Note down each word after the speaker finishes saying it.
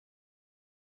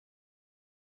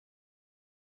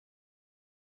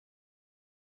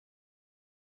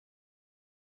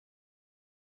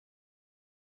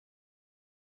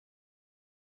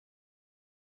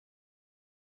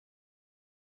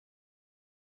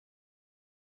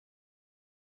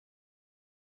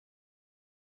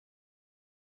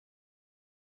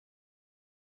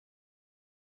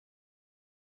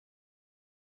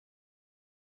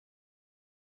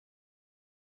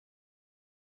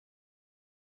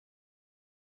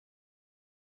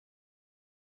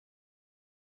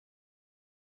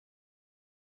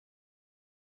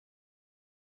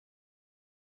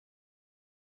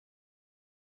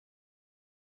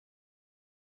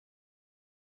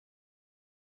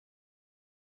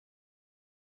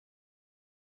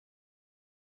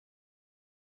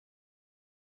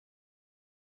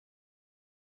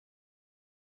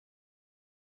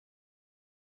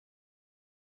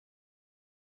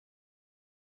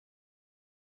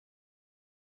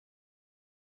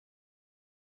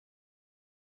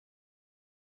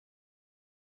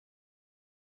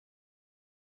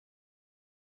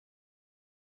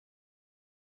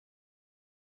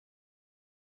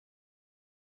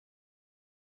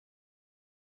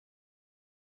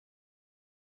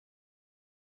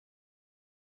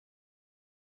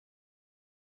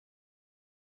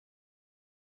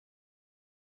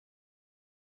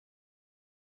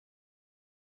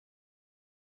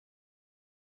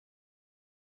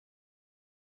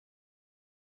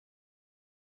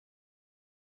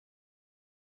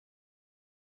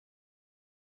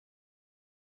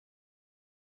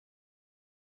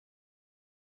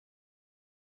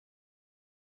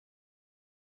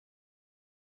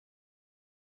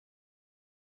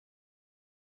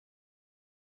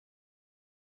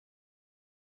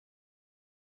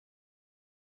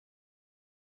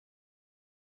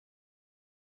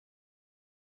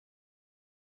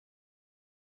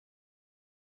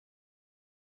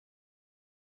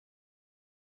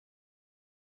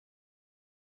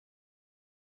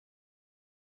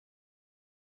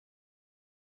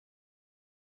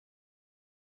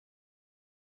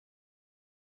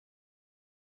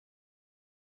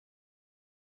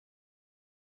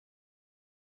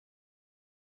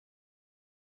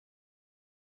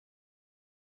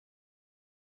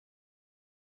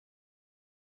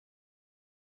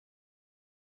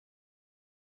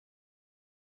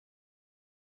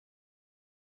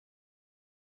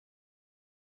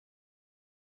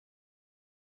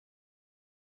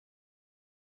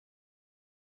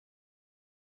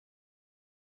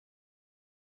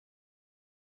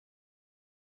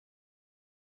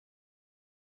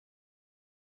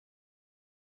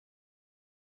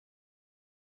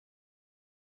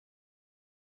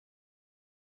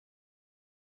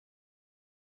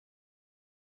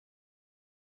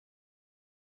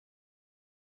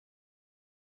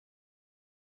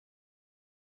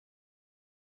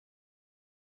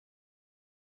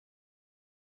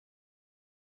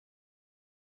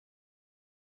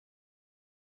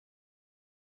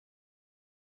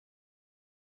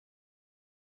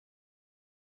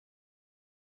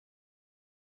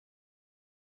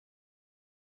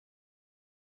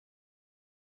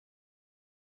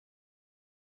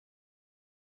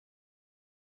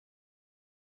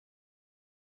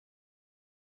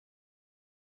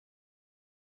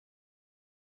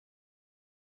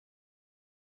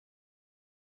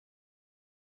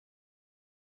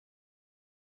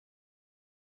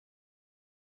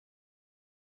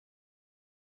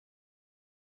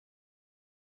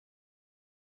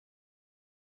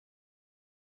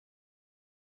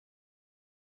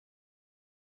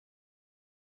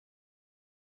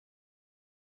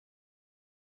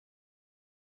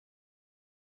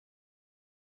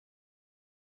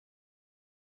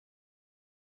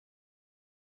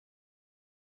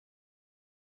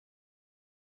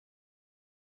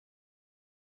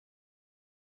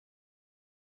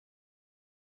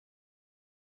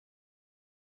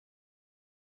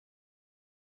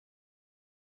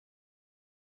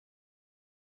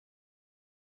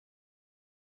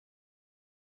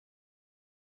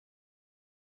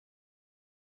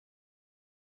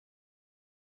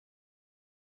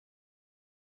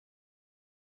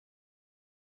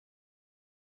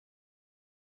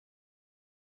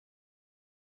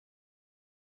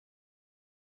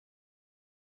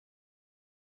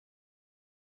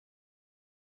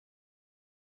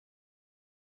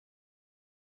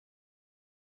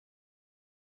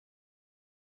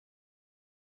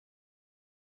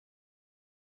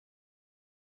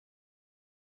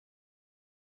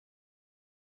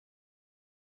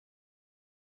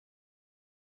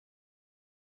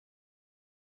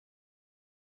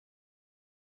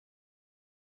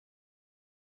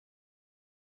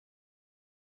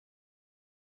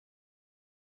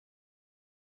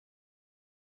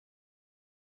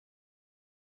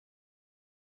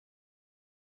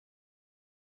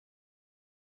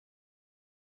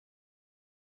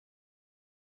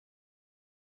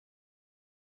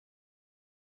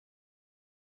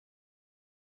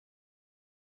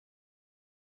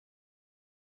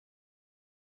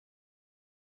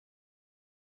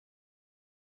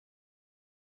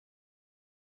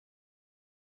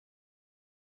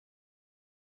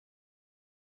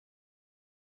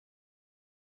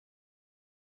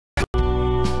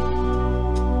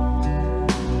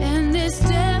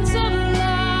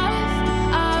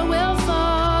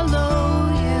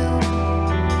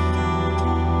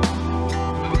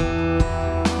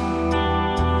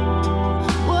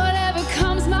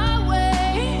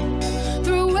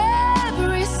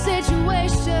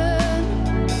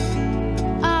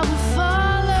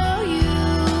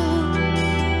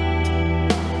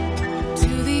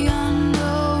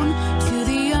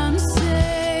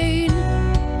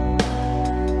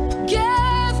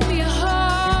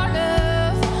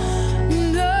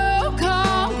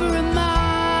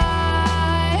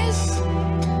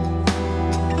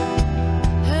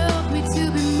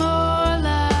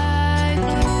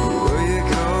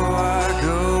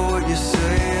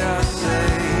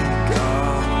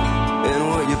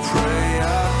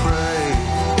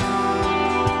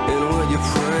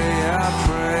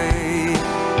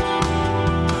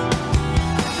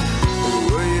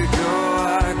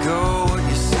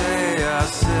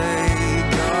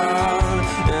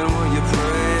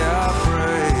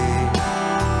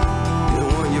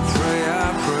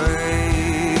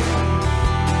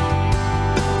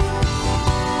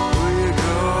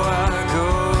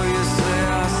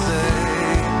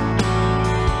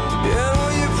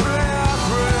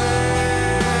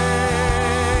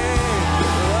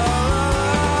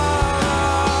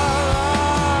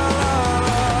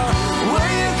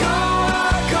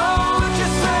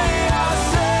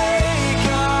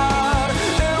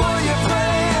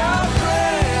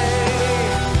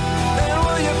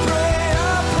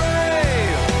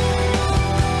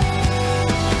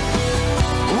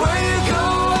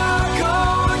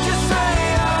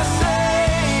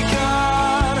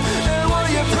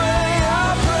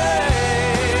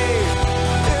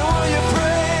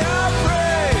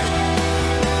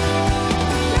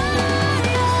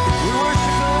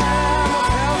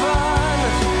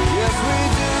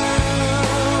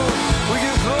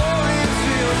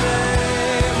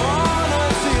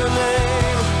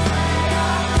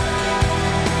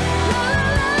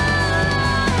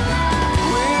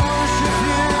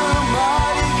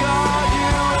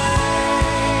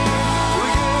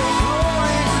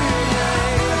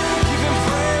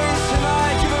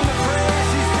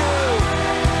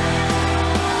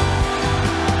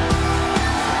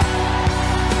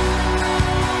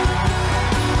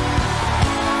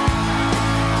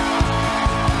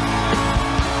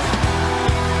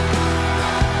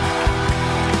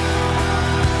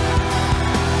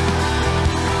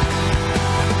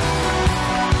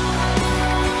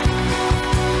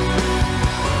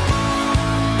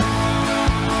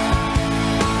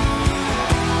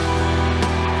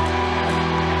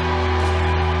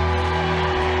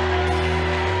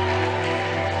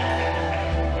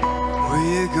Where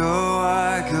you go,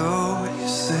 I go. What you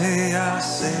say, I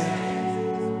say.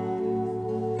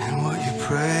 And what you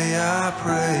pray, I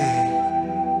pray.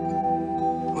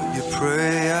 What you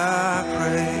pray, I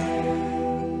pray.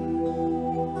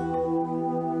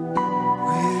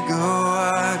 Where you go,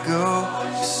 I go.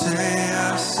 What you say,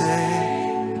 I say.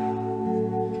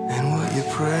 And what you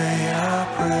pray, I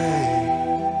pray.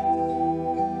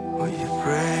 What you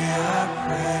pray, I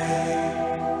pray.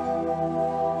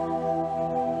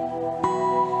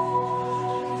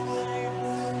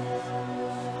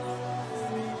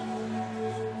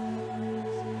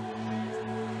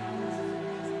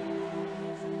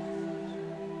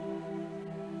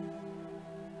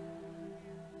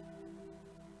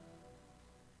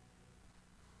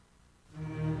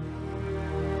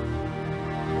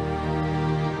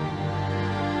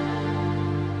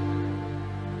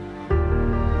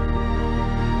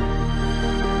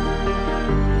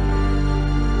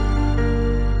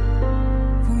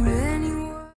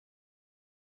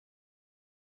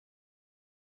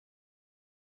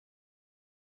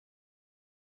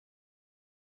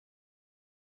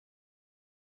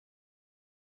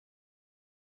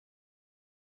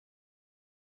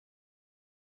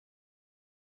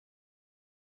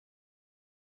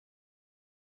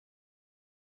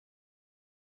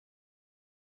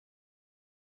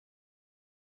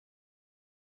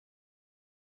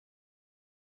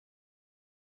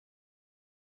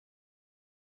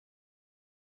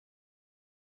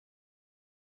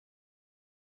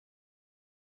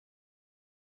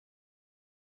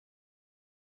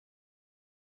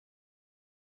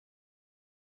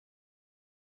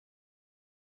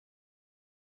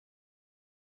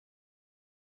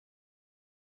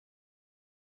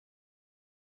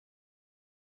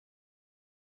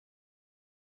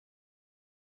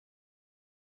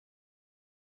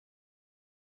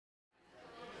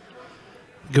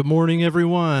 Good morning,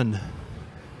 everyone.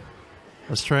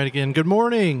 Let's try it again. Good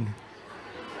morning.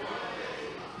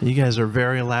 You guys are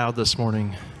very loud this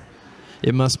morning.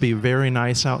 It must be very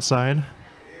nice outside.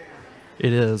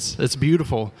 It is. It's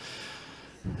beautiful.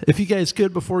 If you guys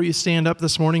could, before you stand up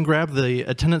this morning, grab the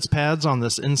attendance pads on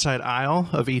this inside aisle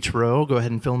of each row. Go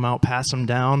ahead and fill them out, pass them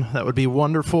down. That would be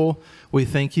wonderful. We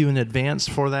thank you in advance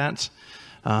for that.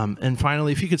 And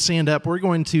finally, if you could stand up, we're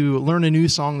going to learn a new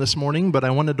song this morning, but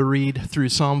I wanted to read through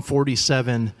Psalm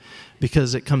 47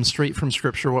 because it comes straight from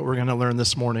Scripture, what we're going to learn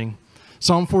this morning.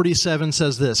 Psalm 47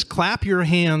 says this: "Clap your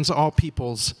hands, all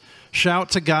peoples.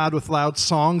 Shout to God with loud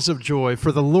songs of joy,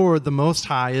 for the Lord, the Most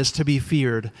High, is to be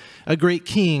feared, a great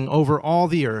king over all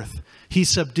the earth. He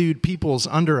subdued peoples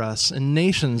under us and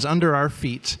nations under our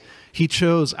feet. He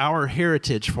chose our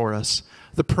heritage for us,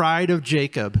 the pride of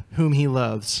Jacob, whom he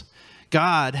loves.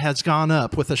 God has gone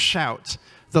up with a shout,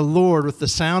 the Lord with the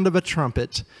sound of a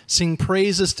trumpet. Sing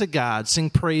praises to God, sing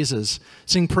praises.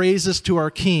 Sing praises to our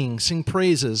King, sing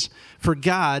praises. For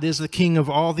God is the King of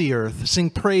all the earth. Sing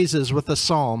praises with a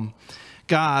psalm.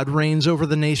 God reigns over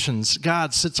the nations.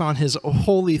 God sits on his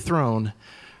holy throne.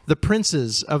 The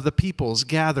princes of the peoples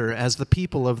gather as the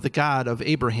people of the God of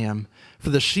Abraham. For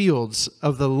the shields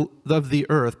of the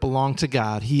earth belong to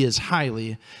God. He is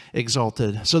highly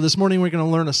exalted." So this morning we're going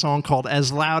to learn a song called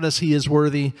 "As Loud as He is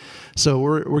Worthy." So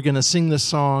we're going to sing this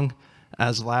song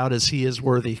as loud as He is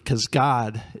worthy, because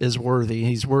God is worthy.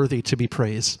 He's worthy to be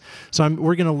praised. So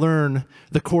we're going to learn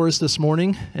the chorus this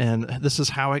morning, and this is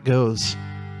how it goes.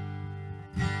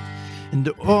 "And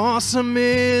awesome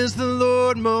is the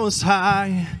Lord Most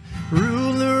High,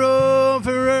 ruler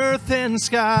over earth and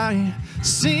sky.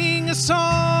 Sing a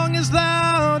song as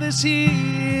loud as He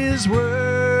is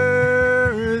worthy.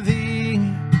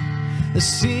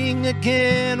 Sing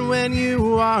again when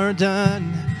you are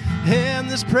done, and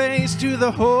this praise to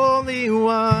the Holy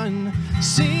One.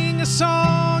 Sing a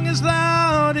song as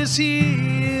loud as He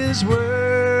is worthy."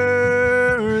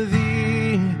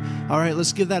 All right,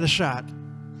 let's give that a shot.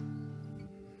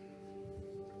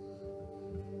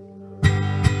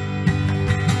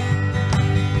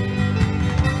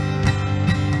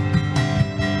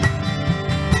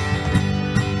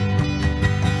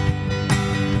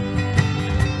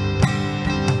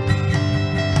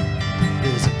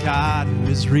 God who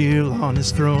is real on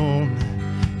his throne.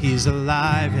 He's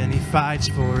alive and he fights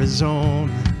for his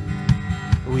own.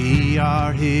 We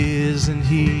are his and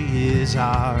he is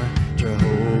our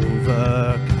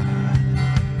Jehovah God.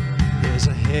 There's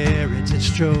a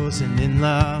heritage chosen in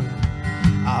love.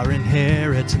 Our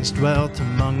inheritance dwelt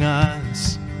among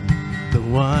us. The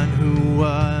one who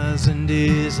was and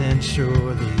is and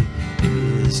surely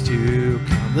is to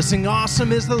come. Let's sing,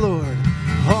 "Awesome is the Lord.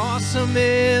 Awesome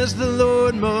is the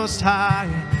Lord Most High,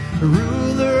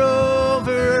 ruler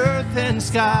over earth and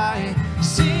sky.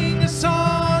 Sing a song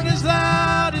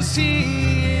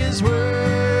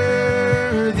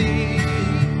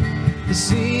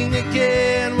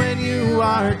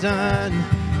are done.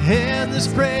 And this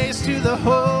praise to the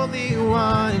Holy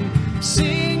One.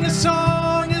 Sing a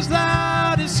song as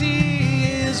loud as He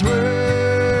is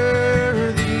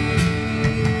worthy.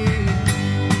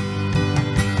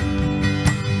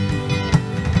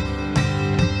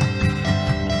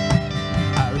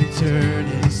 I returned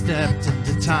and stepped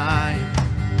into time.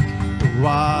 The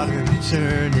water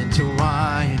turned into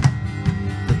wine.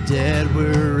 The dead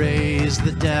were raised,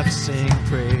 the deaf sang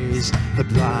praise, the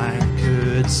blind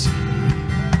could see.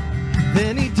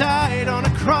 Then He died on a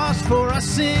cross for our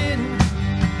sin,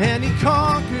 and He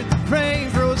conquered the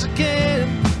grave, rose again,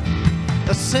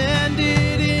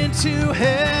 ascended into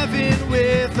heaven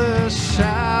with a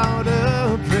shout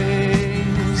of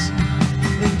praise.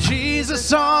 And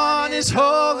Jesus on His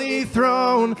holy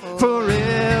throne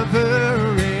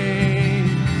forever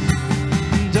reigns.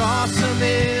 And awesome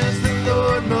is the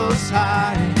Lord Most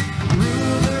High,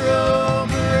 ruler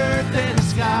over earth and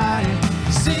sky.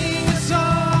 Sing a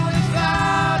song as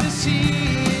loud as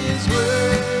He is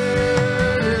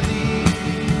worthy.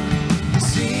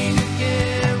 Sing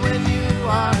again when you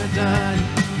are done.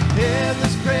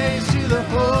 Endless praise to the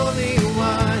Holy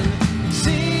One.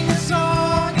 Sing a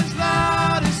song as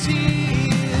loud as He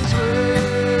is worthy.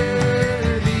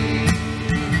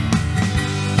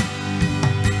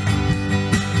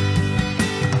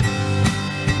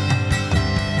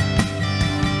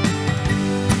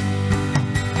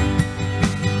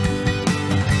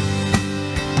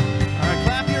 All right,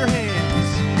 clap your hands.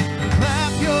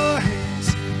 Clap your hands.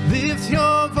 Lift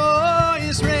your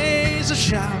voice, raise a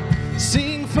shout.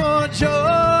 Sing for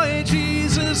joy,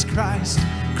 Jesus Christ,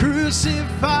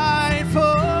 crucified for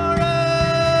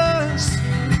us.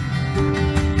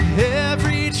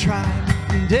 Every tribe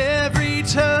and every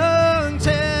tongue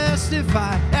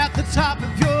testify at the top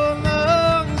of your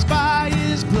lungs by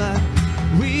His blood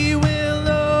we will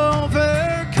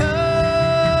overcome.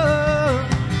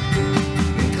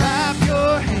 Clap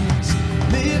your hands,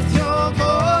 lift your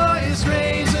voice,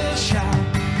 raise a shout.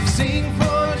 Sing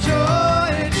for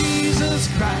joy, Jesus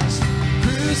Christ,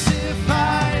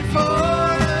 crucified for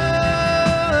us.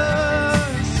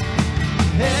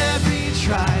 Every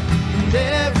tribe and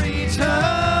every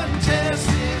tongue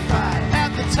testify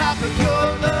at the top of your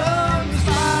lungs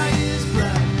by His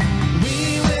blood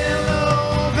we will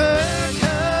overcome.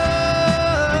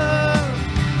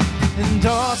 And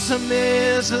awesome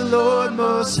is the Lord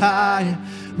Most High,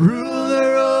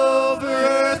 ruler over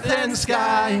earth and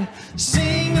sky.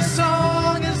 Sing a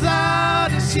song as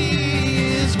loud as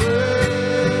He is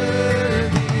worthy.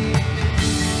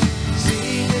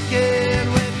 Sing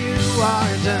again when you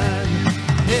are done.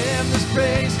 Endless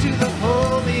praise to the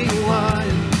Holy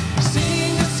One.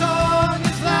 Sing a song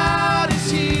as loud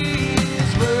as He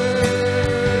is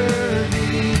worthy.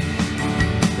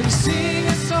 And sing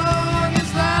a song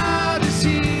as loud as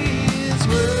He is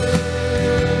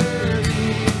worthy.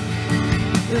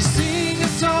 And sing a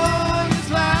song as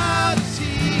loud as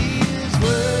He is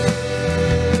worthy.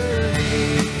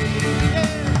 Yeah.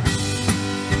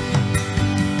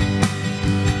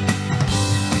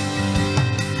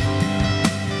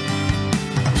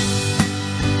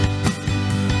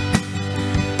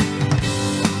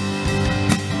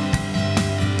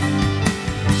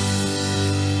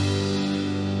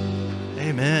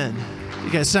 Amen.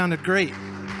 You guys sounded great.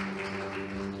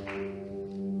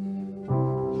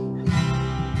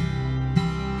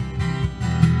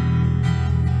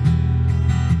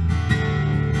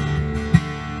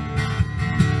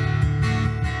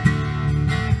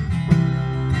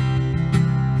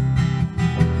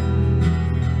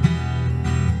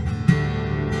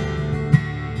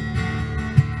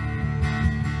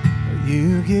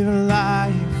 You give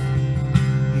life,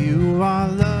 you are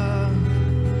love,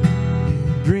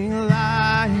 you bring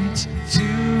light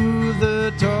to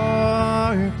the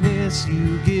darkness,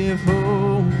 you give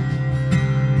hope,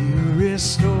 you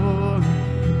restore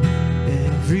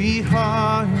every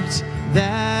heart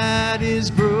that is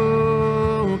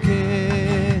broken.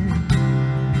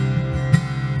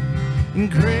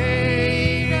 And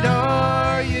great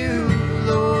are you,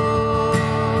 Lord,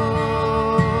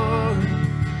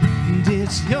 and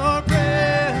it's your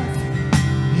breath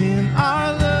in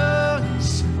our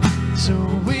lungs, so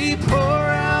we pour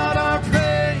out our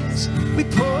praise, we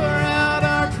pour out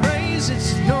our praise.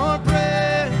 It's your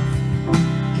breath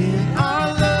in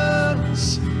our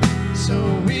lungs,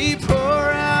 so we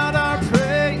pour out our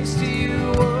praise to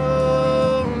you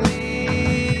only.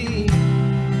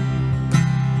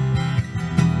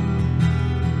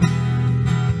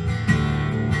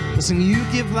 Listen, you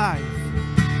give life,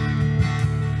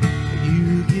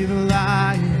 you give life.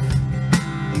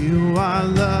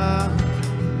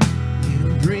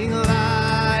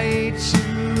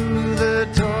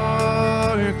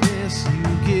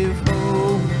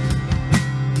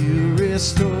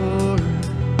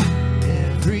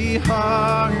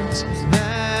 heart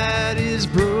that is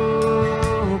broken.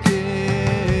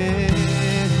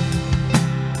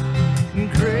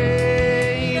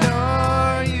 Great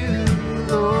are you,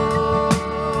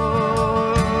 Lord.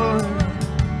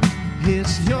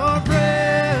 It's your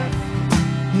breath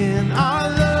in our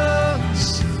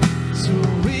lungs, so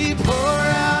we pour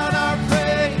out our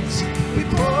praise. We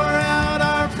pour out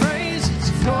our praise.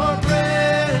 It's your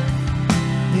breath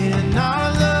in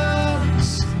our lungs,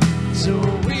 so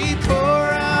we pour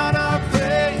out our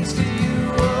praise to you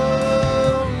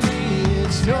only.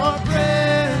 It's your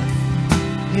breath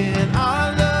in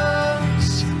our lungs,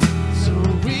 so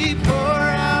we pour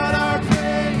out our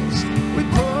praise. We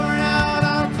pour out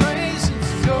our praise.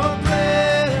 It's your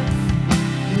breath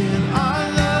in our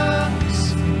lungs,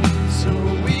 so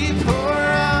we pour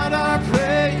out our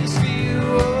praise to you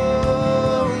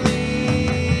only.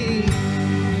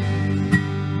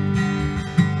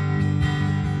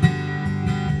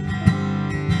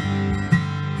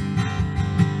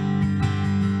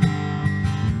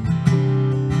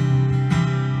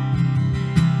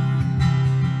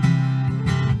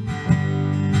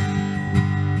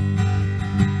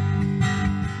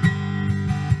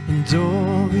 And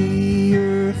all the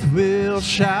earth will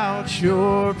shout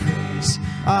your praise.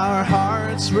 Our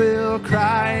hearts will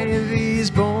cry, these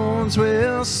bones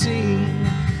will sing.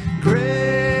 Great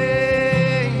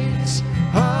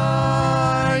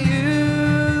are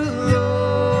you, Lord.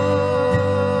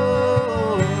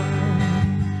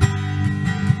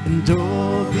 And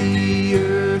all the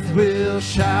earth will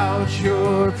shout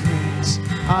your praise.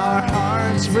 Our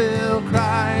hearts will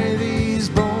cry, these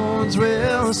bones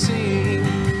will sing.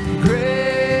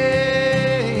 Great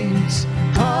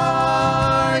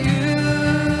are you,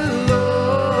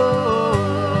 Lord.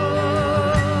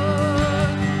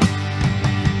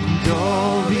 And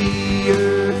all the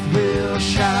earth will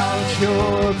shout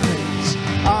your praise.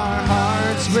 Our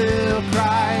hearts will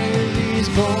cry, these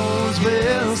bones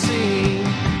will sing.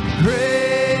 Great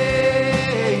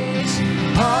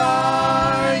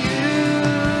are you,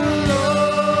 Lord.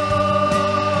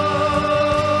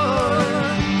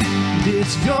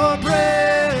 It's your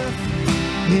breath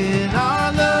in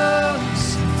our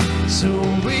lungs, so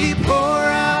we pour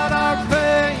out our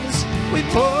praise. We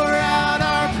pour out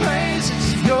our praise.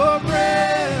 It's your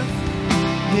breath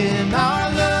in our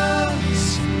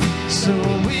lungs, so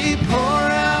we pour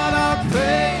out our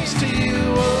praise to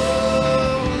you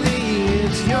only.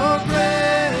 It's your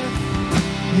breath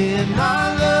in our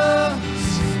lungs,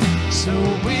 so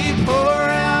we pour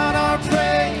out our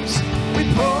praise. We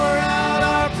pour out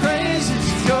our praise.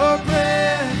 It's your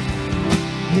breath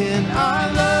in our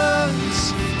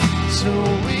lungs, so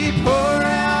we pour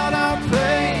out our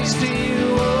praise to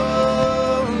you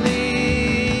only.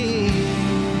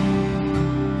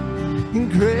 And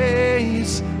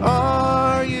grace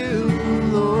are you,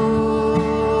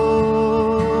 Lord.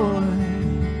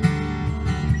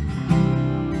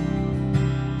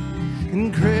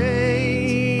 And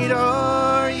great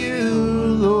are you,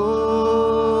 Lord.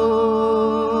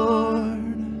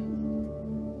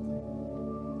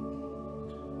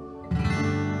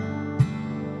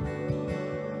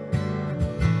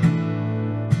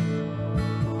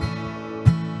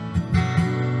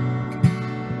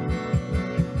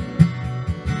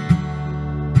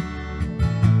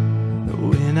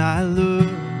 When I look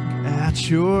at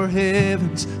your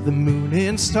heavens, the moon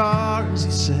and stars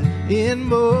you set in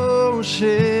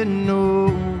motion, oh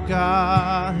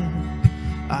God,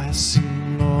 I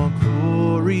sing all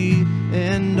glory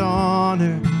and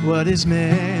honor. What is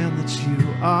man that you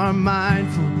are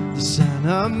mindful, the Son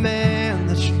of Man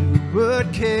that you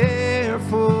would care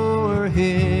for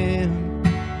him?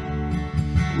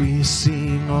 We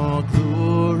sing all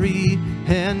glory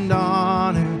and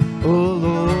honor, oh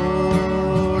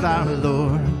Lord, our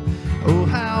Lord. Oh,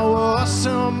 how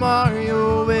awesome are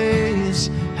your ways,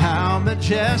 how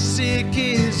majestic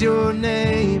is your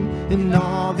name in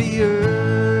all the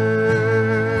earth.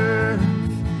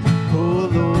 Oh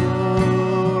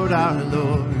Lord, our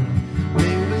Lord,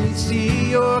 may we see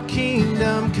your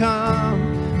kingdom come.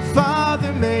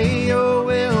 Father, may your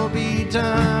will be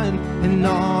done in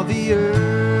all the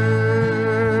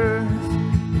earth.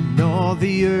 In all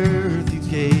the earth you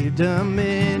gave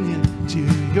dominion to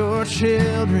your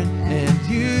children, and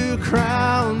you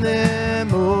crown them,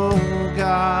 oh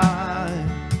God,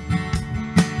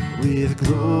 with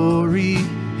glory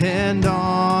and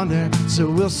honor. So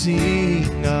we'll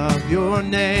sing of your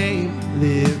name,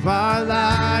 live our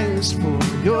lives for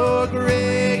your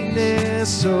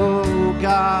greatness, oh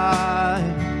God,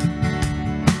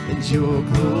 and your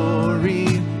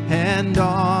glory and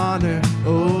honor,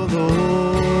 oh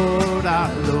Lord,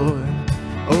 our Lord.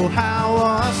 Oh, how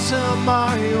awesome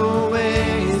are your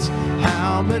ways.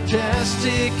 How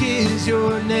majestic is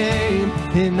your name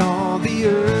in all the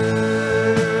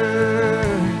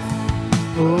earth.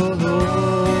 Oh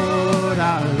Lord,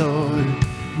 our Lord,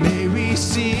 may we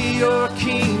see your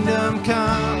kingdom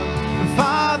come.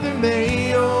 Father,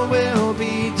 may your will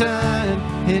be done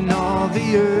in all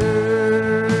the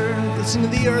earth.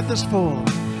 Listen, the earth is full.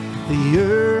 The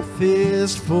earth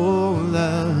is full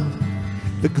of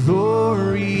the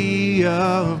glory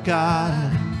of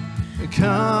God.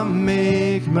 Come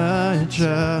make much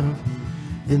of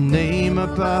the name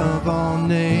above all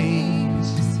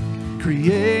names.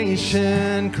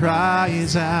 Creation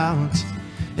cries out,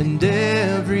 and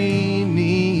every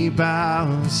knee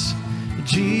bows.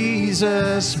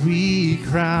 Jesus, we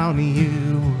crown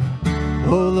you,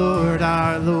 O Lord,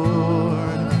 our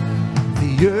Lord.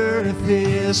 The earth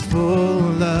is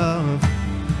full of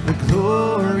the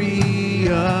glory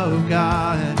of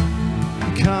God.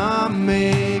 Come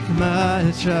make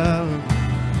much of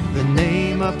the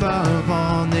name above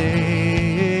all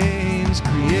names.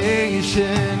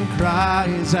 Creation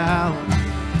cries out,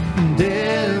 and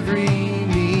every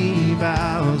knee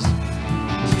bows.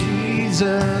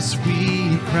 Jesus,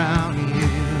 we crown you,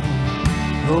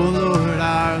 O Lord,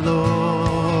 our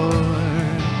Lord.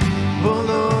 O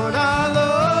Lord, our Lord.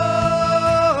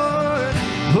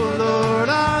 O Lord,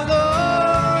 our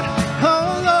Lord.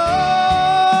 O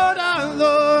Lord, our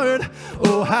Lord.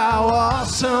 Oh, how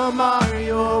awesome are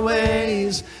your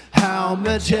ways. How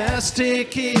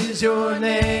majestic is your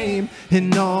name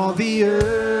in all the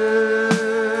earth.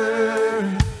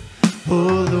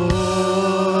 Oh,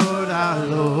 Lord, our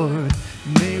Lord,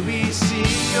 may we see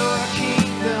your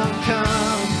kingdom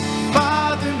come.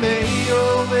 Father, may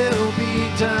your will be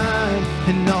done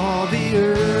in all the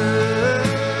earth.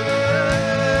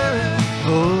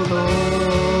 Oh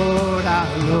Lord,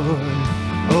 our Lord,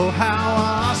 oh how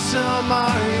awesome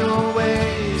are your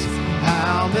ways.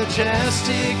 How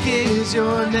majestic is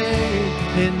your name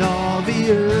in all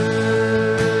the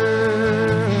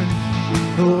earth.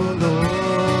 Oh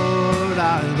Lord,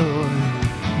 our Lord,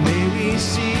 may we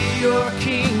see your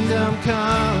kingdom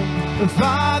come.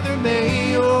 Father,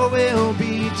 may your will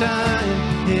be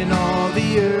done in all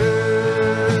the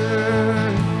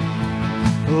earth.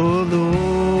 Oh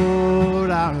Lord,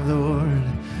 our Lord,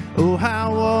 oh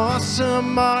how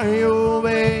awesome are your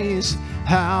ways.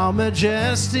 How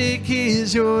majestic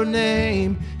is your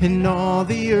name in all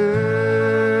the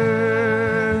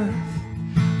earth.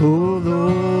 Oh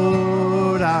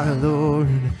Lord, our Lord,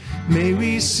 may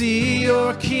we see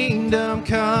your kingdom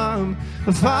come.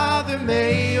 Father,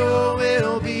 may your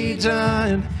will be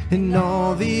done in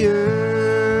all the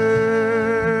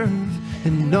earth,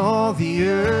 in all the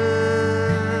earth.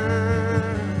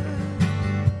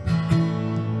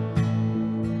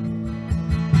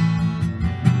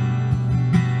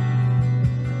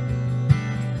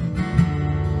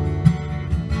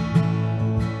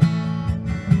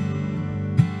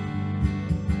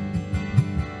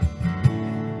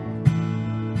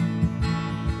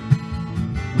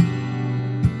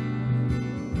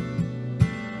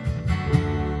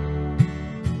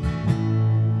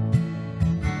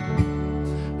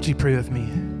 Would you pray with me?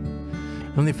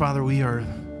 Heavenly Father, we are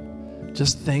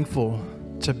just thankful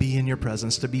to be in your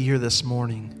presence, to be here this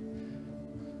morning,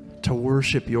 to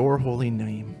worship your holy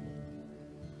name.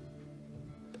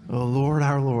 Oh Lord,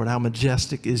 our Lord, how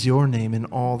majestic is your name in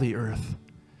all the earth.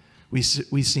 We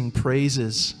sing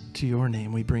praises to your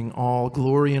name. We bring all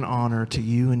glory and honor to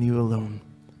you and you alone.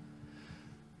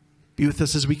 Be with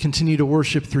us as we continue to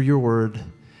worship through your word,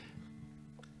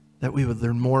 that we would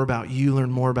learn more about you,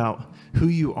 learn more about who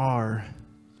you are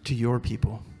to your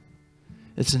people.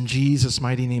 It's in Jesus'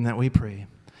 mighty name that we pray.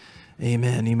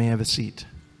 Amen. You may have a seat.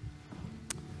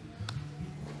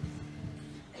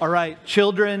 All right,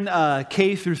 children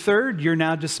K through 3rd, you're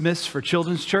now dismissed for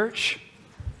Children's Church.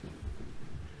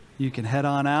 You can head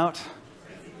on out.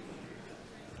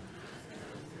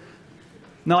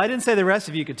 No, I didn't say the rest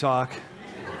of you could talk.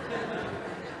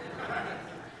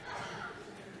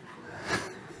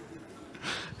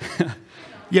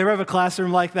 You ever have a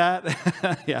classroom like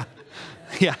that? Yeah,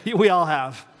 we all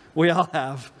have. We all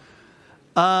have.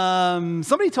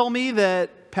 Somebody told me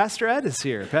that Pastor Ed is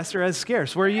here. Pastor Ed's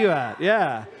scarce. Where are you at?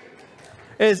 Yeah.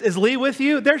 Is Lee with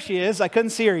you? There she is. I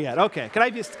couldn't see her yet. Okay. Can I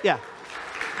just, yeah.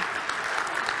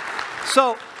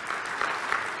 So,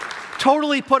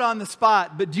 totally put on the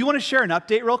spot, but do you want to share an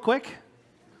update real quick? I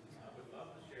would love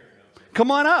to share an update.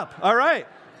 Come on up. All right.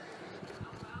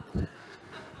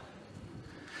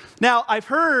 Now, I've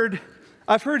heard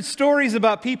stories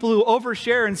about people who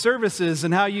overshare in services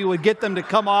and how you would get them to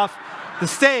come off the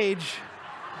stage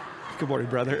Good morning,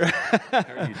 brother. How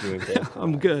are you doing, Ben?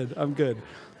 I'm good. I'm good.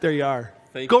 There you are.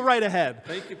 Thank Go you. right ahead.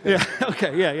 Thank you, Ben. Yeah.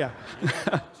 Okay. Yeah. Yeah. Challenge,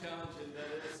 and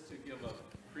that is to give a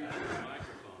preacher a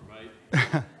microphone,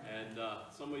 right? And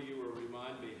some of you will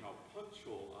remind me how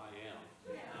punctual I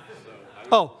am. So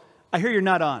Oh, I hear you're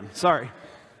not on. Sorry.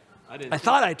 I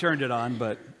thought I turned it on,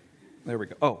 but there we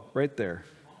go. Oh, right there.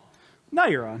 Now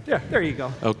you're on. Yeah. There you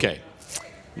go. Okay,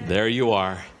 there you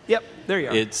are. Yep. There you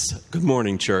are. It's good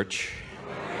morning, church.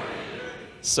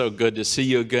 So good to see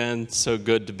you again. So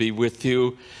good to be with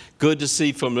you. Good to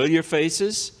see familiar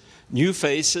faces, new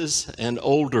faces, and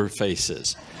older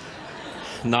faces.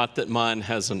 Not that mine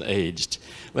hasn't aged.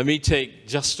 Let me take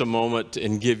just a moment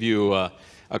and give you a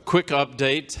quick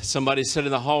update. Somebody said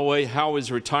in the hallway, how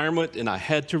is retirement? And I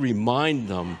had to remind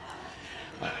them,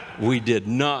 we did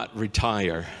not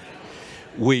retire.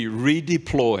 We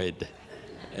redeployed.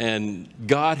 And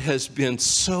God has been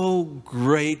so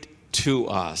great to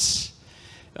us.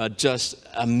 Just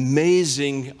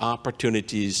amazing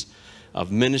opportunities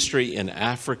of ministry in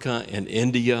Africa and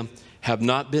India. Have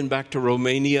not been back to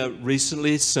Romania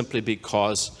recently simply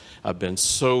because I've been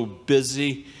so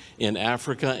busy in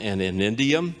Africa and in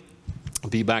India. I'll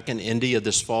be back in India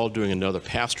this fall doing another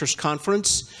pastors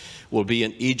conference. We'll be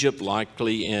in Egypt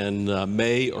likely in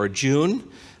May or June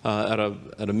at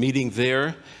a meeting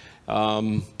there.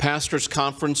 Pastors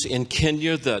conference in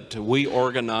Kenya that we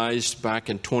organized back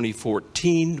in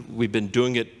 2014. We've been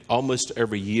doing it almost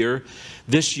every year.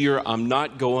 This year I'm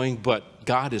not going, but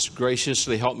God has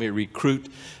graciously helped me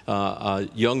recruit a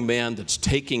young man that's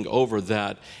taking over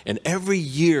that. And every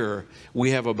year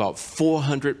we have about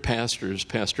 400 pastors,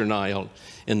 Pastor Niall,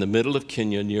 in the middle of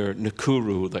Kenya near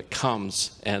Nakuru that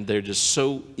comes, and they're just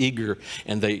so eager,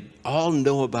 and they all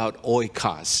know about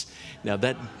oikos. Now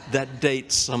that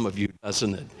dates some of you,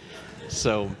 doesn't it?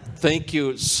 So thank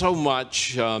you so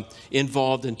much.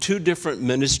 Involved in 2 different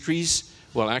ministries,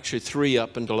 well actually 3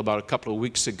 up until about a couple of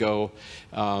weeks ago.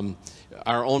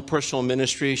 Our own personal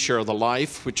ministry, Share the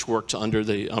Life, which works under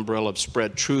the umbrella of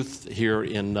Spread Truth here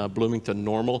in Bloomington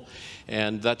Normal.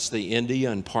 And that's the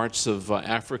India and parts of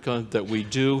Africa that we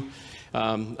do.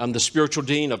 I'm the spiritual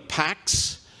dean of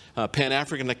PACS,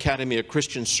 Pan-African Academy of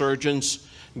Christian Surgeons.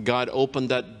 God opened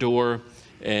that door,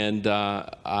 and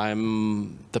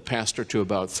I'm the pastor to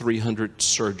about 300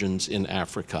 surgeons in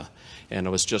Africa. And I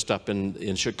was just up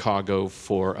in Chicago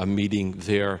for a meeting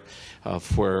there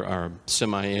for our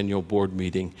semi-annual board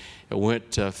meeting. It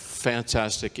went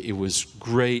fantastic. It was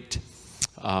great.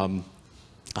 I'm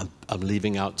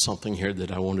leaving out something here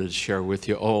that I wanted to share with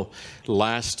you. Oh,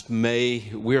 last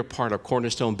May, we were part of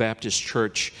Cornerstone Baptist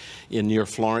Church near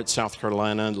Florence, South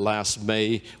Carolina. Last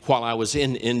May, while I was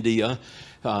in India,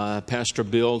 Pastor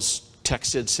Bill's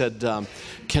texted, said,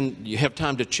 can you have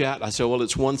time to chat? I said, well,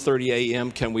 it's 1:30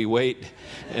 a.m. Can we wait?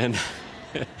 And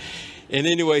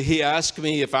anyway, he asked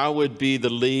me if I would be the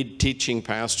lead teaching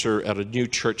pastor at a new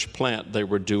church plant they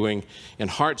were doing in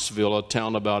Hartsville, a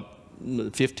town about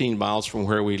 15 miles from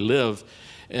where we live.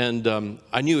 And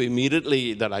I knew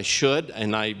immediately that I should,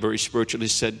 and I very spiritually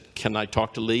said, can I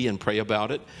talk to Lee and pray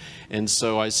about it? And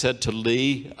so I said to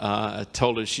Lee, I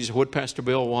told her, she said, what Pastor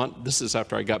Bill want? This is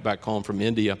after I got back home from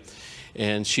India.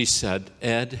 And she said,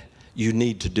 Ed, you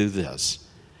need to do this.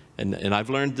 And I've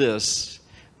learned this,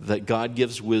 that God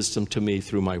gives wisdom to me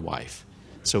through my wife.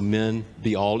 So men,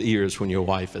 be all ears when your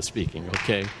wife is speaking,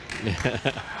 okay?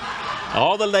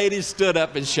 All the ladies stood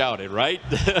up and shouted, right?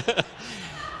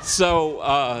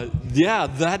 So, yeah,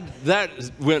 that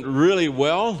went really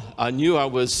well. I knew I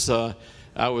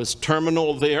was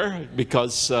terminal there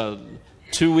because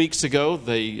 2 weeks ago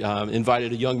they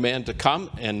invited a young man to come,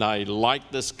 and I like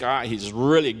this guy. He's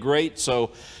really great,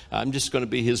 so I'm just going to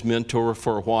be his mentor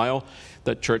for a while.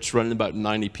 That church's running about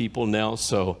 90 people now,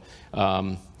 so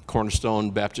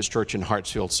Cornerstone Baptist Church in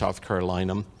Hartsville, South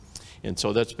Carolina. And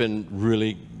so that's been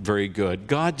really very good.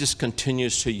 God just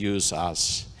continues to use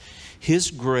us. His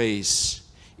grace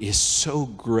is so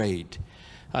great.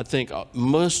 I think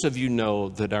most of you know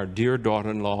that our dear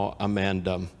daughter-in-law,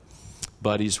 Amanda,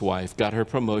 Buddy's wife, got her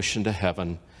promotion to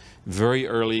heaven very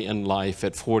early in life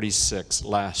at 46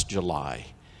 last July.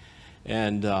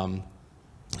 And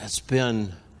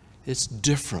it's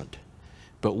different.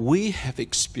 But we have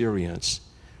experienced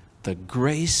the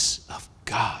grace of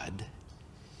God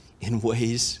in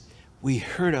ways we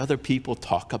heard other people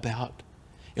talk about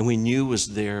and we knew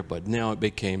was there, but now it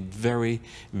became very,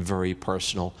 very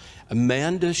personal.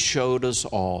 Amanda showed us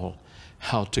all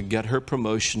how to get her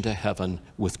promotion to heaven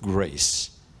with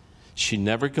grace. She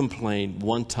never complained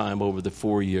one time over the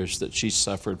 4 years that she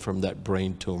suffered from that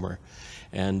brain tumor.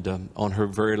 And on her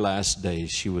very last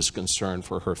days, she was concerned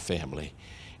for her family.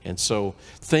 And so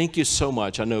thank you so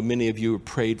much. I know many of you have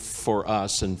prayed for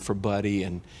us and for Buddy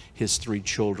and his 3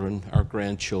 children, our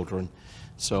grandchildren.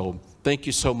 So thank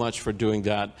you so much for doing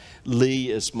that.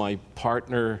 Lee is my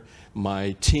partner,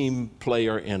 my team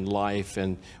player in life,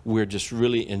 and we're just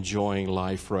really enjoying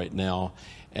life right now.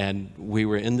 And we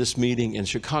were in this meeting in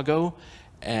Chicago,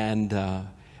 and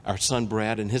our son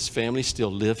Brad and his family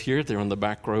still live here. They're on the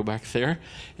back row back there.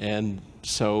 And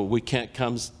so we can't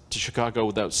come to Chicago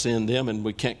without seeing them, and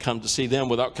we can't come to see them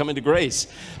without coming to Grace.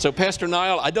 So Pastor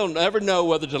Niall, I don't ever know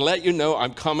whether to let you know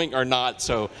I'm coming or not,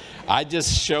 so I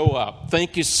just show up.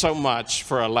 Thank you so much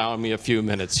for allowing me a few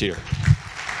minutes here.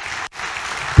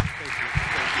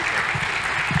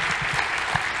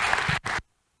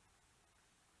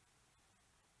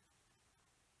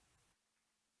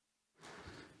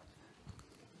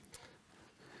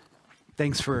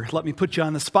 Thanks for letting me put you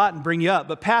on the spot and bring you up.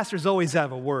 But pastors always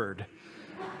have a word.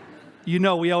 You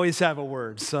know, we always have a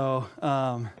word. So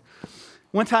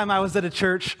one time I was at a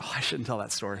church. Oh, I shouldn't tell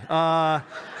that story. I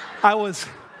was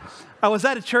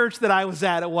at a church that I was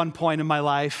at one point in my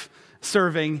life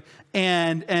serving,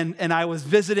 and I was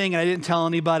visiting, and I didn't tell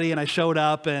anybody, and I showed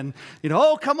up, and,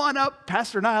 oh, come on up,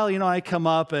 Pastor Niall, I come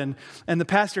up, and the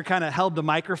pastor kind of held the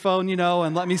microphone,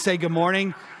 and let me say good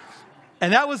morning.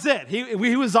 And that was it.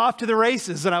 He was off to the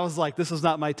races, and I was like, this is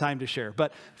not my time to share.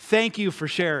 But thank you for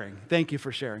sharing. Thank you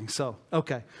for sharing. So,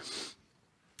 okay.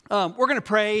 We're going to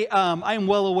pray. I am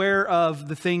well aware of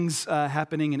the things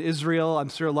happening in Israel. I'm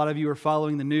sure a lot of you are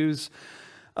following the news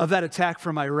of that attack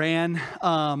from Iran.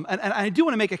 And I do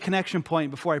want to make a connection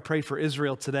point before I pray for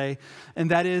Israel today,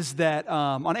 and that is that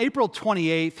on April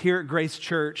 28th here at Grace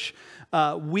Church,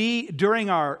 during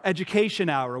our education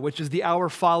hour, which is the hour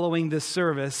following this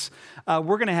service,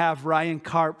 we're going to have Ryan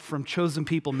Karp from Chosen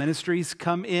People Ministries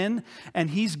come in, and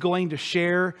he's going to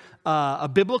share a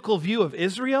biblical view of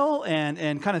Israel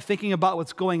and kind of thinking about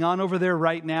what's going on over there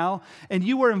right now. And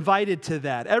you were invited to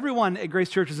that. Everyone at Grace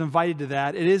Church is invited to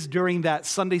that. It is during that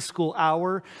Sunday school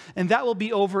hour, and that will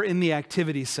be over in the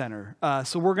activity center.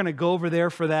 So we're going to go over there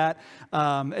for that.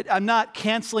 I'm not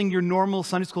canceling your normal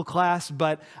Sunday school class,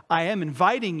 but I am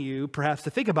inviting you perhaps to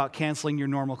think about canceling your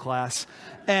normal class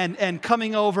and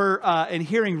coming over and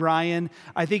hearing Ryan.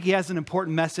 I think he has an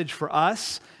important message for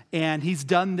us. And he's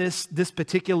done this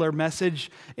particular message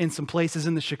in some places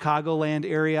in the Chicagoland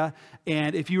area.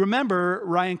 And if you remember,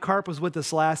 Ryan Karp was with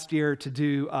us last year to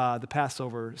do the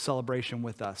Passover celebration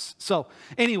with us. So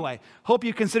anyway, hope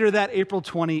you consider that April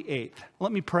 28th.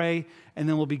 Let me pray, and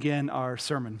then we'll begin our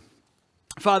sermon.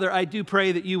 Father, I do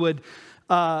pray that you would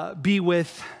be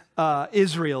with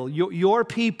Israel, your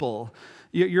people,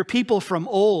 your people from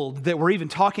old that we're even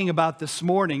talking about this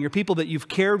morning, your people that you've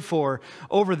cared for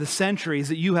over the centuries,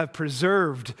 that you have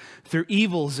preserved through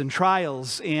evils and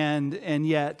trials and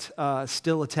yet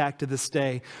still attacked to this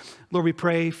day. Lord, we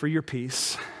pray for your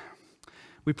peace.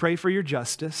 We pray for your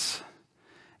justice.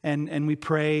 And we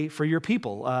pray for your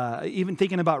people. Even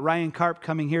thinking about Ryan Karp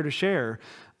coming here to share,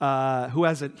 who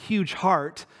has a huge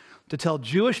heart to tell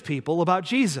Jewish people about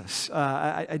Jesus.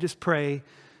 I just pray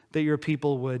that your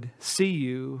people would see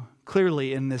you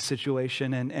clearly in this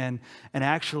situation and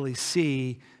actually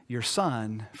see your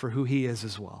son for who he is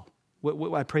as well.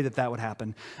 I pray that would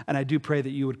happen. And I do pray that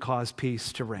you would cause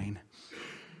peace to reign.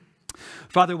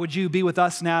 Father, would you be with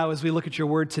us now as we look at your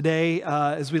word today,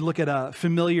 as we look at a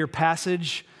familiar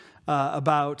passage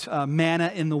about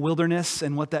manna in the wilderness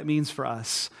and what that means for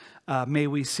us. May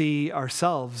we see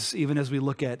ourselves even as we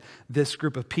look at this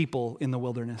group of people in the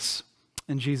wilderness.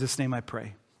 In Jesus' name I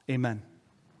pray. Amen.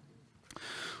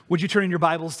 Would you turn in your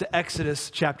Bibles to Exodus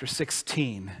chapter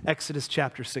 16? Exodus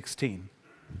chapter 16.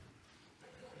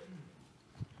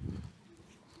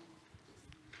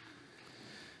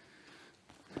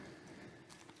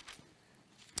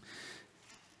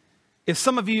 If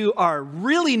some of you are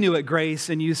really new at Grace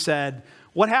and you said,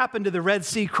 what happened to the Red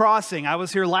Sea crossing? I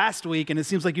was here last week and it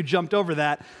seems like you jumped over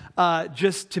that.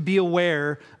 Just to be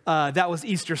aware, that was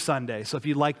Easter Sunday. So if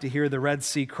you'd like to hear the Red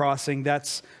Sea crossing,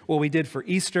 that's what we did for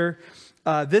Easter.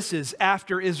 This is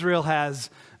after Israel has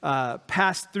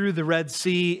passed through the Red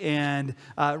Sea and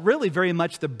really very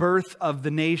much the birth of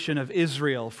the nation of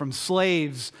Israel, from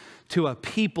slaves to a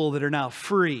people that are now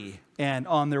free and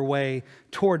on their way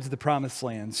towards the promised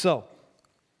land. So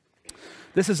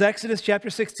this is Exodus chapter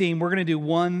 16. We're going to do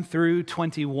 1 through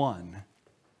 21.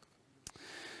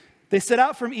 They set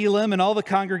out from Elim, and all the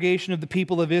congregation of the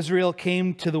people of Israel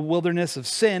came to the wilderness of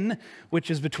Sin, which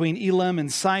is between Elim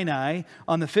and Sinai,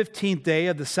 on the 15th day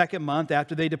of the second month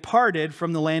after they departed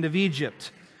from the land of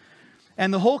Egypt.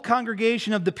 And the whole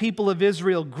congregation of the people of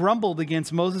Israel grumbled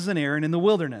against Moses and Aaron in the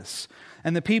wilderness.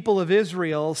 And the people of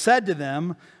Israel said to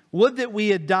them, would that we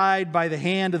had died by the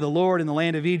hand of the Lord in the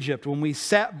land of Egypt, when we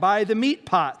sat by the meat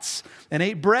pots and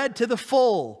ate bread to the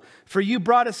full. For you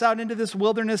brought us out into this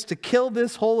wilderness to kill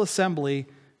this whole assembly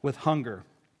with hunger.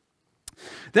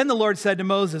 Then the Lord said to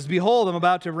Moses, behold, I'm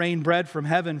about to rain bread from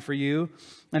heaven for you,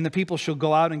 and the people shall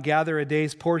go out and gather a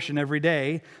day's portion every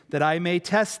day, that I may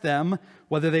test them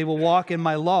whether they will walk in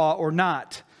my law or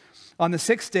not. On the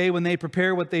sixth day, when they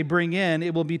prepare what they bring in,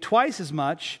 it will be twice as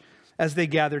much as they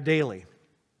gather daily.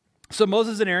 So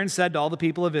Moses and Aaron said to all the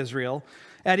people of Israel,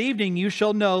 at evening you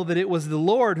shall know that it was the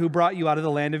Lord who brought you out of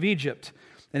the land of Egypt.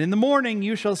 And in the morning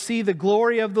you shall see the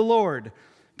glory of the Lord,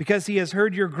 because he has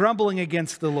heard your grumbling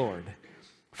against the Lord.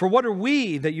 For what are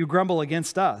we that you grumble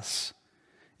against us?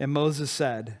 And Moses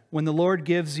said, when the Lord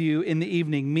gives you in the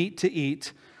evening meat to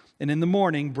eat, and in the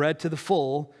morning bread to the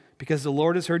full, because the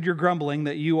Lord has heard your grumbling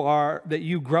that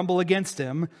you grumble against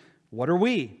him, what are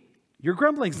we? Your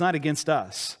grumbling is not against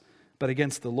us, but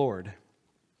against the Lord.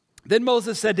 Then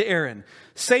Moses said to Aaron,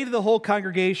 say to the whole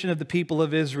congregation of the people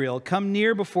of Israel, come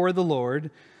near before the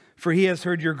Lord, for he has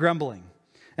heard your grumbling.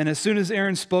 And as soon as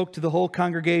Aaron spoke to the whole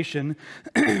congregation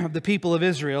of the people of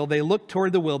Israel, they looked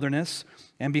toward the wilderness,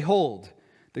 and behold,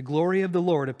 the glory of the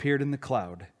Lord appeared in the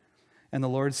cloud. And the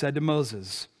Lord said to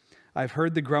Moses, I've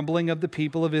heard the grumbling of the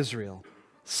people of Israel.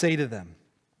 Say to them,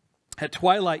 at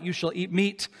twilight you shall eat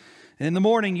meat, and in the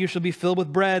morning you shall be filled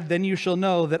with bread. Then you shall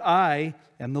know that I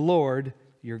am the Lord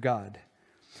your God.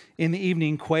 In the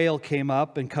evening quail came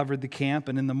up and covered the camp,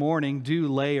 and in the morning dew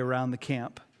lay around the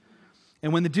camp.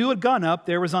 And when the dew had gone up,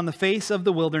 there was on the face of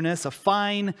the wilderness a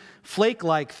fine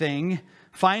flake-like thing,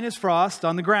 fine as frost,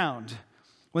 on the ground.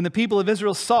 When the people of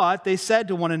Israel saw it, they said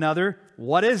to one another,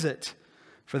 what is it?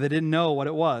 For they didn't know what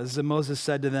it was. And Moses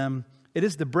said to them, it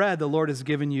is the bread the Lord has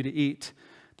given you to eat.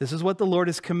 This is what the Lord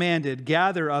has commanded.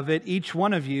 Gather of it, each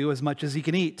one of you, as much as he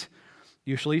can eat.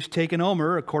 You shall each take an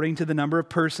omer, according to the number of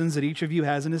persons that each of you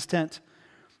has in his tent.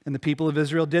 And the people of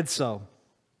Israel did so.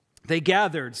 They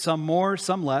gathered, some more,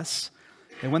 some less.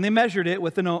 And when they measured it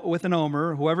with an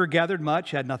omer, whoever gathered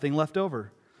much had nothing left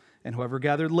over, and whoever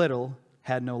gathered little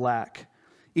had no lack.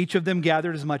 Each of them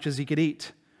gathered as much as he could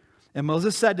eat. And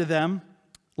Moses said to them,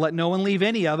 let no one leave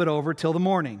any of it over till the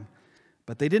morning.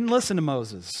 But they didn't listen to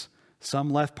Moses.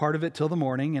 Some left part of it till the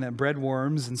morning, and it bred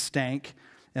worms and stank.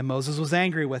 And Moses was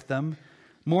angry with them.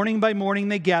 Morning by morning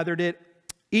they gathered it,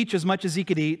 each as much as he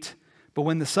could eat. But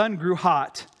when the sun grew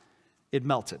hot, it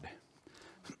melted.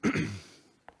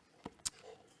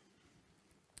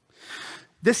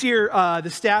 This year, the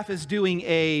staff is doing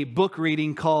a book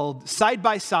reading called Side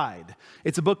by Side.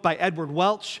 It's a book by Edward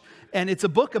Welch, and it's a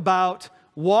book about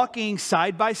walking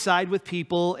side by side with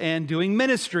people and doing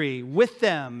ministry with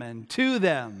them and to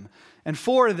them and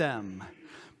for them.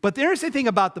 But the interesting thing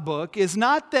about the book is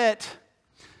not that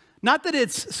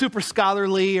it's super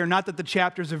scholarly, or not that the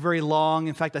chapters are very long.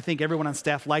 In fact, I think everyone on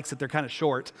staff likes it. They're kind of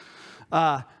short.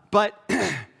 But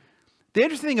the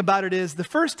interesting thing about it is the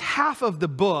first half of the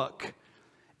book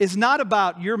is not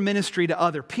about your ministry to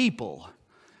other people.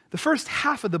 The first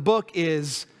half of the book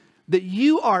is that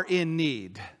you are in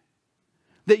need,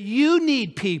 that you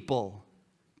need people,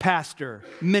 pastor,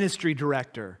 ministry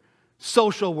director,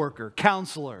 social worker,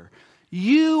 counselor.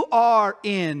 You are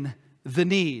in the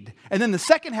need. And then the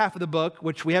second half of the book,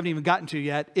 which we haven't even gotten to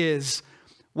yet, is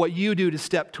what you do to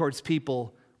step towards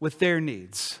people with their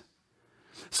needs.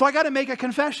 So I got to make a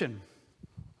confession.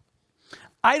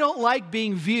 I don't like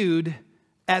being viewed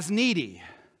as needy.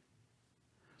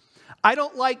 I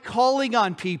don't like calling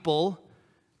on people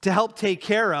to help take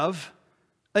care of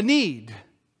a need.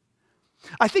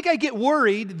 I think I get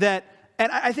worried that,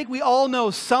 and I think we all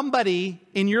know somebody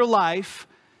in your life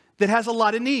that has a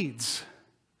lot of needs.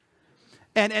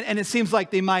 And it seems like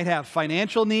they might have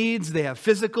financial needs, they have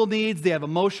physical needs, they have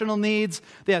emotional needs,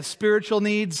 they have spiritual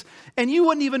needs, and you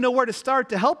wouldn't even know where to start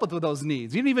to help with those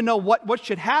needs. You don't even know what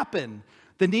should happen.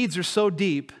 The needs are so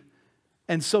deep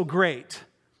and so great.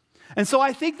 And so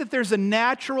I think that there's a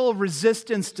natural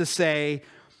resistance to say,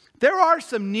 there are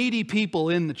some needy people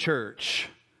in the church,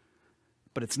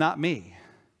 but it's not me.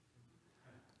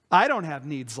 I don't have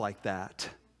needs like that.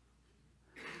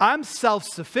 I'm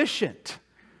self-sufficient.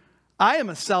 I am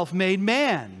a self-made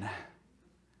man.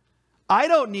 I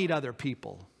don't need other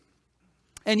people.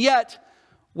 And yet,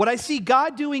 what I see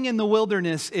God doing in the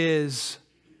wilderness is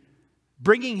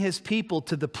bringing his people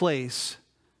to the place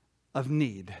of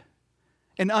need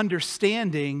and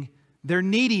understanding their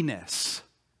neediness.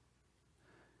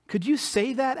 Could you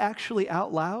say that actually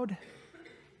out loud?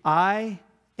 I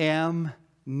am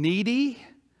needy.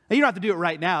 And you don't have to do it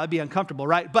right now. It'd be uncomfortable,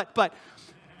 right? But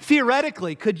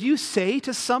Theoretically, could you say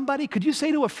to somebody, could you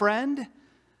say to a friend,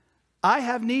 I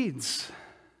have needs?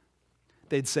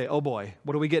 They'd say, oh boy,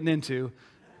 what are we getting into?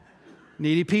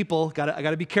 Needy people, I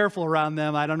got to be careful around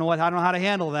them. I don't know how to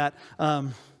handle that.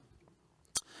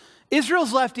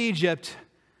 Israel's left Egypt,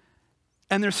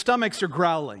 and their stomachs are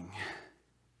growling.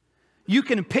 You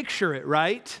can picture it,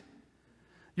 right?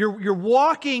 You're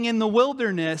walking in the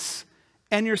wilderness,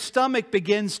 and your stomach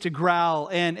begins to growl,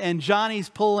 and Johnny's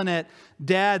pulling at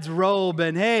Dad's robe,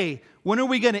 and hey, when are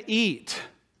we going to eat?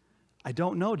 I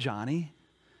don't know, Johnny.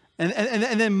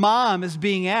 And then Mom is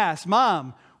being asked,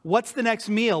 Mom, what's the next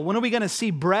meal? When are we going to see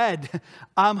bread?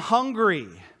 I'm hungry.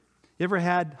 You ever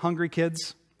had hungry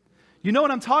kids? You know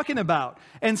what I'm talking about.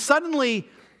 And suddenly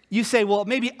you say, well,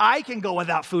 maybe I can go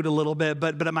without food a little bit,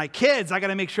 but my kids, I got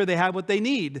to make sure they have what they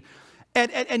need.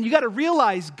 And you got to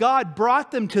realize God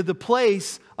brought them to the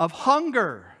place of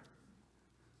hunger.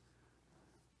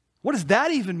 What does that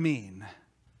even mean?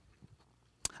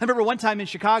 I remember one time in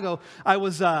Chicago, I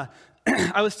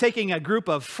was taking a group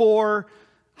of 4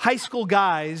 high school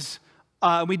guys.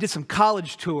 We did some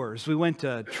college tours. We went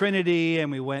to Trinity,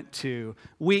 and we went to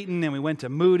Wheaton, and we went to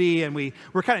Moody, and we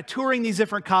were kind of touring these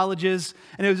different colleges.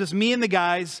 And it was just me and the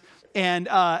guys. And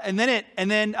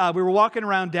then we were walking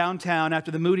around downtown after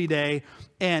the Moody day,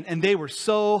 and they were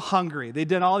so hungry. They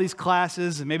did all these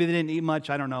classes, and maybe they didn't eat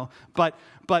much. I don't know,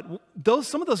 but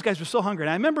some of those guys were so hungry. And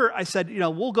I remember I said,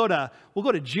 we'll go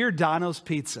to Giordano's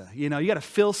Pizza. You got to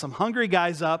fill some hungry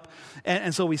guys up.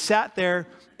 And so we sat there,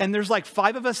 and there's like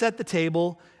 5 of us at the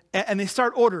table, and they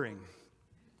start ordering,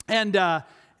 and they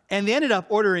ended up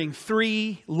ordering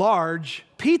 3 large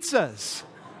pizzas.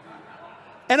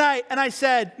 And I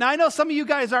said, now I know some of you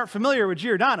guys aren't familiar with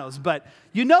Giordano's, but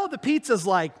the pizza's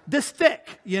like this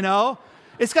thick,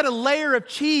 It's got a layer of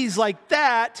cheese like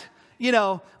that,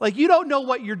 like you don't know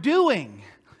what you're doing.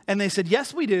 And they said,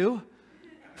 yes, we do.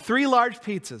 3 large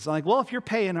pizzas. I'm like, well, if you're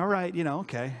paying, all right,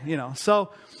 okay,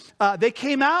 So they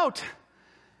came out,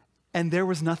 and there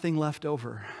was nothing left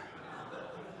over.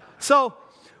 So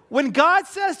when God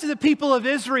says to the people of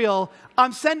Israel,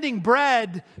 I'm sending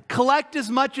bread, collect as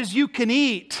much as you can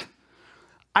eat,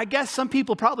 I guess some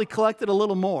people probably collected a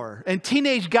little more. And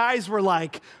teenage guys were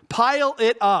like, pile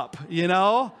it up,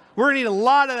 We're going to need a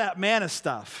lot of that manna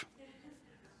stuff.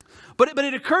 But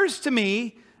it occurs to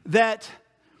me that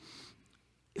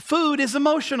food is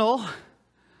emotional.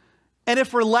 And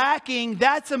if we're lacking,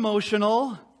 that's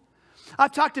emotional.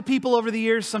 I've talked to people over the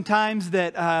years sometimes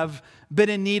that have been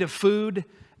in need of food,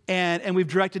 and we've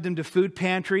directed them to food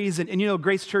pantries. And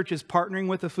Grace Church is partnering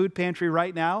with a food pantry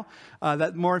right now.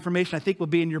 That more information, I think, will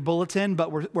be in your bulletin,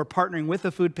 but we're partnering with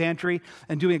a food pantry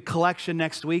and doing a collection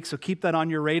next week, so keep that on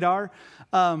your radar.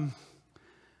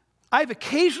 I've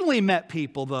occasionally met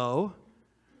people, though,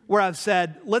 where I've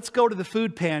said, let's go to the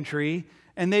food pantry,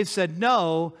 and they've said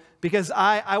no, because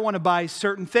I want to buy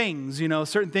certain things,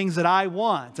 certain things that I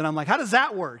want. And I'm like, how does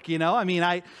that work?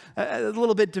 A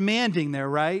little bit demanding there,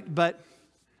 right? But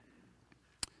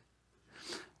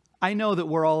I know that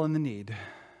we're all in the need.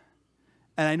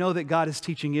 And I know that God is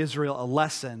teaching Israel a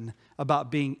lesson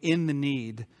about being in the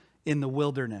need in the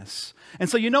wilderness. And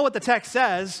so what the text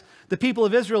says. The people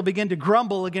of Israel begin to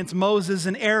grumble against Moses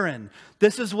and Aaron.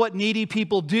 This is what needy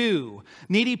people do.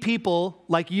 Needy people,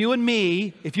 like you and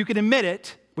me, if you can admit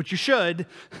it, which you should,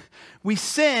 we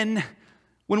sin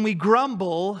when we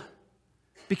grumble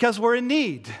because we're in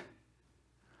need.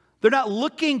 They're not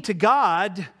looking to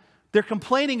God. They're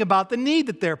complaining about the need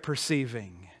that they're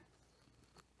perceiving.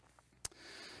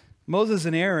 Moses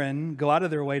and Aaron go out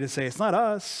of their way to say, it's not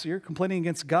us, you're complaining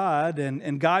against God,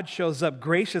 and God shows up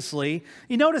graciously.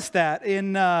 You notice that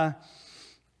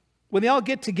when they all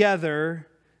get together,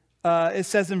 it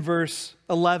says in verse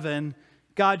 11,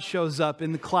 God shows up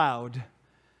in the cloud,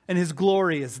 and his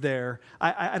glory is there.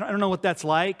 I don't know what that's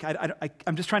like.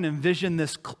 I'm just trying to envision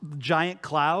this giant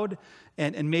cloud,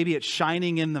 and maybe it's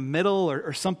shining in the middle,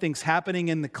 or something's happening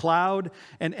in the cloud,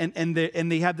 and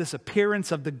they have this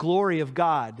appearance of the glory of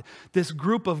God. This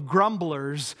group of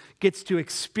grumblers gets to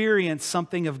experience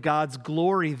something of God's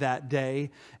glory that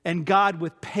day, and God,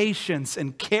 with patience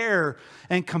and care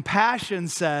and compassion,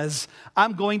 says,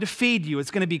 I'm going to feed you.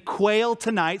 It's going to be quail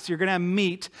tonight, so you're going to have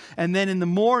meat, and then in the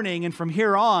morning and from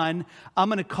here on, I'm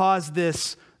going to cause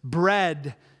this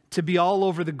bread to be all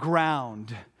over the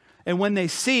ground. And when they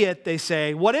see it, they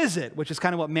say, what is it? Which is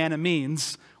kind of what manna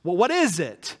means. Well, what is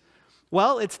it?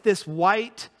 Well, it's this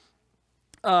white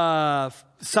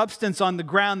substance on the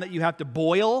ground that you have to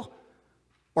boil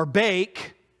or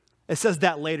bake. It says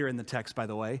that later in the text, by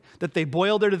the way, that they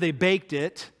boiled it or they baked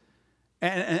it,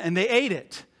 and they ate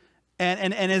it.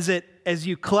 And as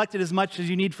you collected as much as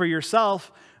you need for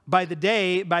yourself, by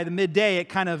the midday, it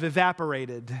kind of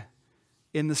evaporated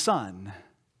in the sun.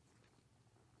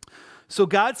 So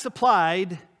God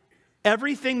supplied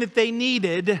everything that they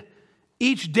needed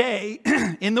each day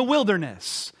in the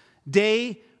wilderness,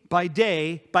 day by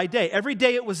day by day. Every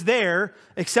day it was there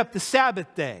except the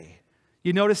Sabbath day.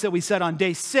 You notice that we said on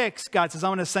day 6, God says, I'm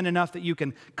going to send enough that you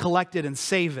can collect it and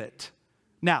save it.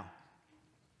 Now,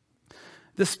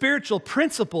 the spiritual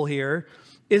principle here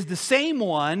is the same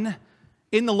one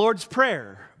in the Lord's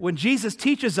Prayer. When Jesus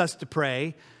teaches us to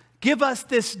pray, give us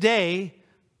this day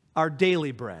our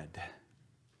daily bread.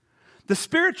 The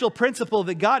spiritual principle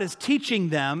that God is teaching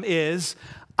them is,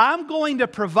 I'm going to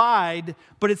provide,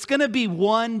 but it's going to be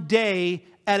one day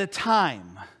at a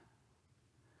time.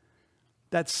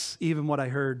 That's even what I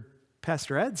heard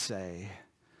Pastor Ed say.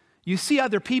 You see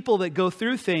other people that go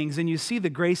through things and you see the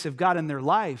grace of God in their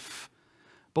life,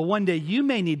 but one day you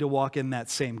may need to walk in that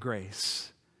same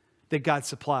grace that God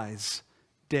supplies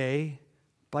day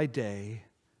by day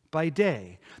by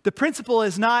day. The principle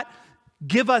is not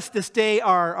give us this day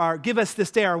our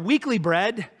weekly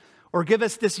bread, or give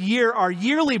us this year our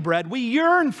yearly bread. We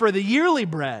yearn for the yearly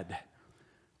bread.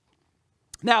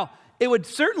 Now, it would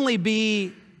certainly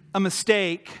be a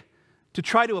mistake to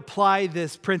try to apply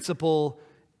this principle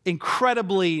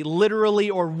incredibly literally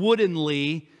or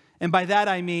woodenly. And by that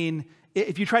I mean,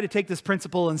 if you try to take this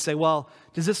principle and say, well,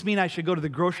 does this mean I should go to the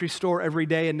grocery store every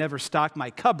day and never stock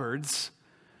my cupboards?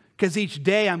 Because each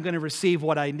day I'm going to receive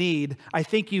what I need. I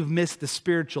think you've missed the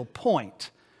spiritual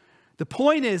point. The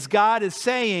point is, God is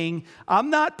saying,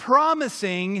 I'm not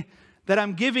promising that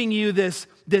I'm giving you this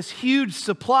huge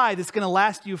supply that's going to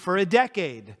last you for a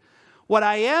decade. What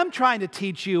I am trying to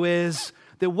teach you is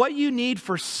that what you need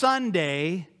for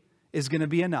Sunday is going to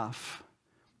be enough.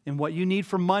 And what you need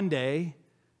for Monday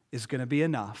is going to be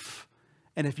enough.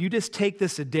 And if you just take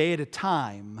this a day at a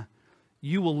time,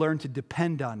 you will learn to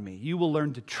depend on me. You will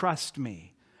learn to trust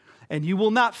me. And you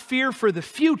will not fear for the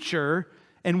future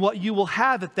and what you will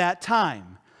have at that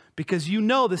time, because you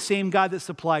know the same God that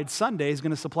supplied Sunday is going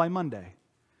to supply Monday.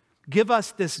 Give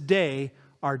us this day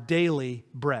our daily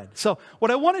bread. So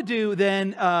what I want to do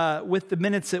then with the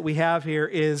minutes that we have here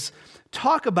is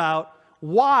talk about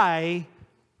why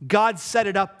God set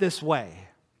it up this way.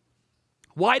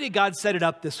 Why did God set it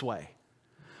up this way?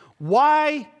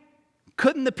 Why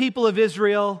couldn't the people of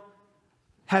Israel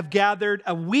have gathered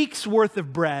a week's worth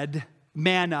of bread,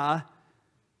 manna,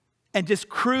 and just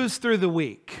cruise through the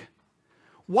week?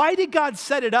 Why did God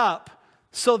set it up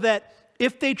so that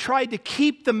if they tried to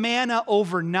keep the manna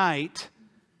overnight,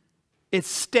 it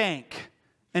stank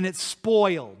and it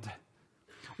spoiled?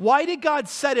 Why did God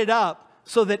set it up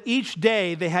so that each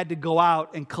day they had to go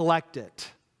out and collect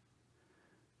it?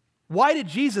 Why did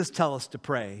Jesus tell us to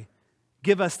pray,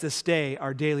 give us this day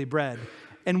our daily bread?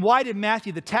 And why did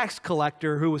Matthew, the tax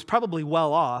collector, who was probably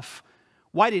well off,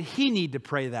 why did he need to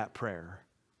pray that prayer?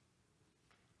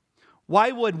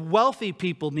 Why would wealthy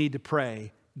people need to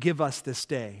pray, give us this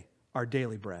day our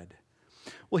daily bread?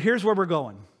 Well, here's where we're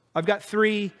going. I've got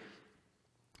 3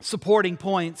 supporting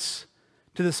points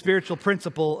to the spiritual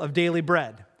principle of daily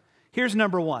bread. Here's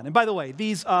number 1. And by the way,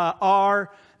 these are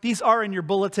in your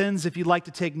bulletins. If you'd like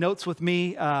to take notes with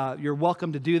me, you're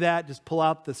welcome to do that. Just pull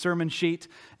out the sermon sheet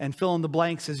and fill in the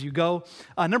blanks as you go.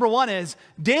 Number 1 is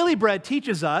daily bread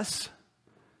teaches us,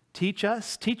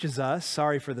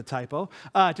 sorry for the typo,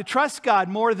 to trust God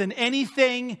more than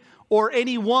anything or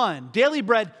anyone. Daily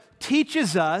bread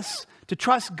teaches us to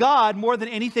trust God more than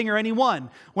anything or anyone.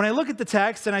 When I look at the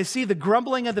text and I see the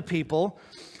grumbling of the people,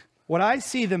 what I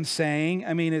see them saying,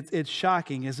 I mean, it's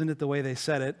shocking, isn't it, the way they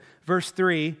said it? Verse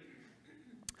 3,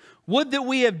 would that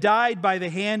we have died by the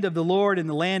hand of the Lord in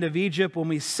the land of Egypt when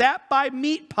we sat by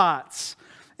meat pots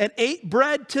and ate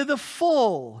bread to the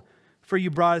full, for you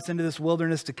brought us into this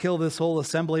wilderness to kill this whole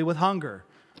assembly with hunger.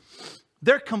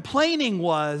 Their complaining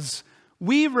was,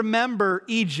 we remember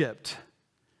Egypt.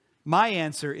 My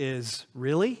answer is,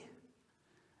 really?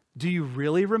 Do you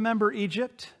really remember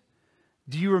Egypt?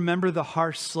 Do you remember the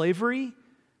harsh slavery?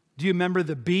 Do you remember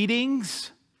the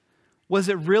beatings? Was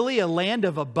it really a land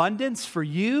of abundance for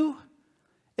you?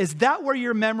 Is that where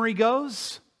your memory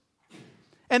goes?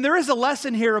 And there is a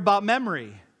lesson here about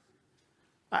memory.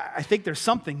 I think there's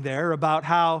something there about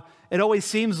how it always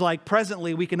seems like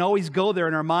presently we can always go there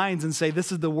in our minds and say,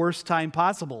 this is the worst time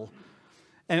possible.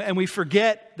 And we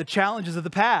forget the challenges of the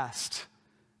past.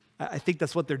 I think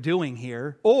that's what they're doing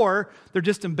here. Or they're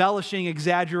just embellishing,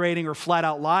 exaggerating, or flat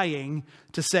out lying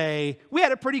to say, we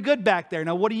had it pretty good back there.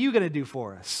 Now what are you going to do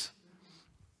for us?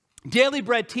 Daily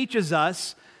bread teaches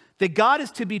us that God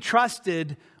is to be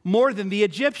trusted more than the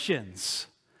Egyptians.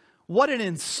 what an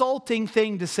insulting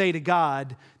thing to say to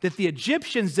God that the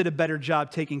Egyptians did a better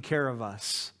job taking care of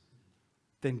us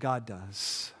than God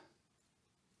does.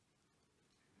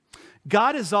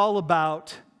 God is all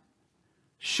about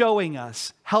showing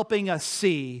us, helping us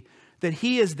see that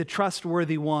He is the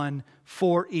trustworthy one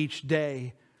for each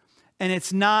day. And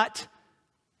it's not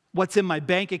what's in my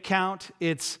bank account.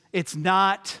 It's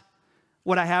not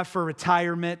what I have for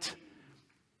retirement.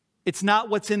 It's not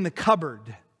what's in the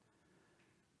cupboard.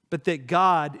 But that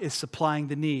God is supplying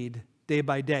the need day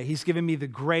by day. He's given me the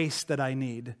grace that I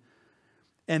need.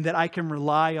 And that I can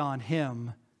rely on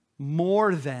Him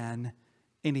more than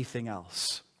anything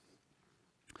else.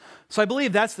 So I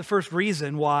believe that's the first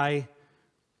reason why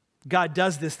God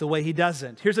does this the way He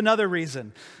doesn't. Here's another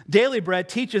reason. Daily Bread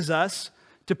teaches us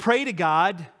to pray to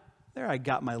God. There, I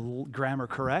got my grammar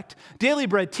correct. Daily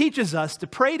Bread teaches us to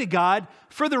pray to God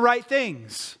for the right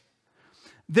things.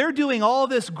 They're doing all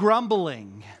this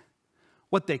grumbling.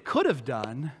 What they could have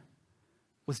done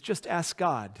was just ask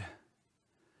God.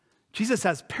 Jesus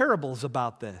has parables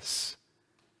about this.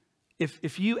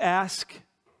 If you ask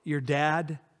your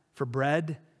dad for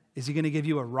bread, is he going to give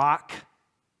you a rock?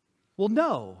 Well,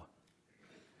 no.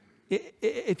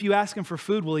 If you ask him for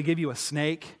food, will he give you a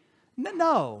snake?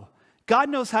 No. God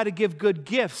knows how to give good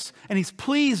gifts, and He's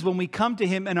pleased when we come to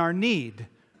Him in our need.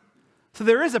 So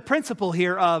there is a principle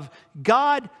here of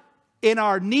God, in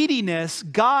our neediness,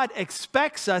 God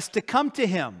expects us to come to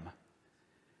Him.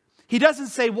 He doesn't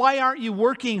say, why aren't you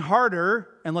working harder?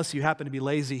 Unless you happen to be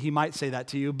lazy, He might say that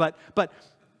to you. But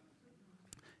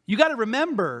you got to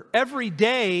remember, every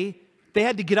day they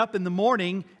had to get up in the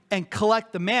morning and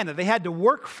collect the manna. They had to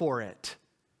work for it.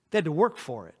 They had to work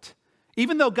for it.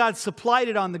 Even though God supplied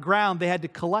it on the ground, they had to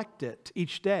collect it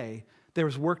each day. There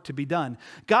was work to be done.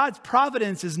 God's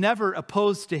providence is never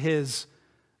opposed to His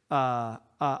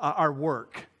our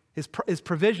work. His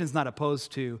provision is not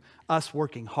opposed to us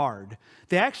working hard.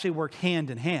 They actually work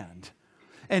hand in hand.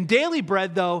 And Daily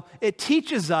Bread, though, it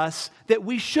teaches us that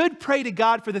we should pray to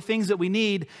God for the things that we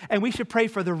need, and we should pray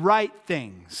for the right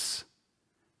things.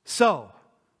 So,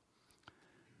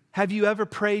 have you ever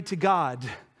prayed to God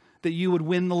that you would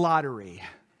win the lottery?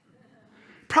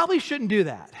 Probably shouldn't do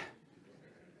that.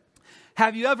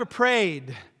 Have you ever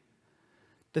prayed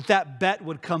that that bet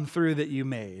would come through that you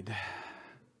made?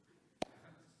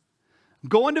 I'm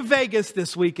going to Vegas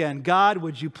this weekend. God,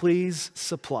 would you please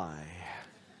supply?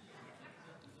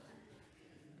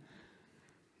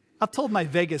 I've told my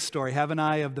Vegas story, haven't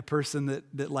I, of the person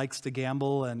that likes to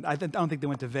gamble. And I don't think they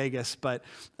went to Vegas, but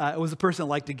it was a person that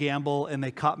liked to gamble, and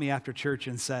they caught me after church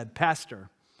and said,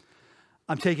 Pastor,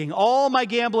 I'm taking all my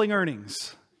gambling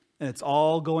earnings, and it's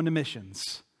all going to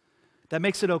missions. That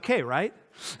makes it okay, right?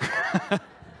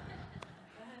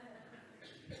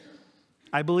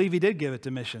 I believe he did give it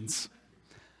to missions.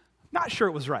 Not sure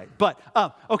it was right, but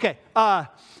okay.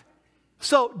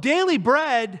 So Daily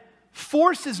Bread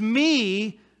forces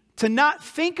me to not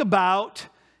think about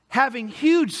having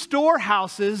huge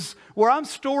storehouses where I'm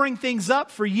storing things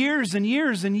up for years and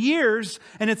years and years,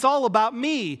 and it's all about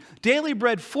me. Daily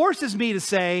Bread forces me to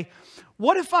say,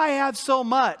 what if I have so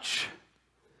much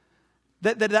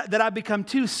that I become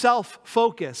too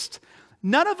self-focused?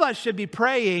 None of us should be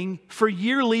praying for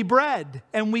yearly bread,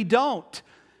 and we don't.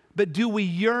 But do we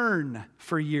yearn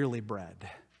for yearly bread?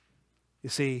 You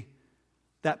see,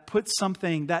 that puts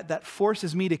something, that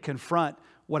forces me to confront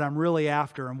what I'm really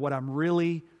after and what I'm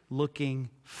really looking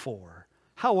for.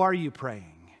 How are you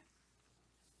praying?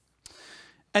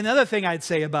 Another thing I'd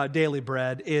say about Daily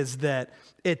Bread is that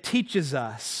it teaches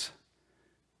us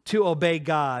to obey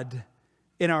God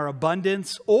in our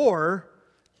abundance or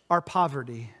our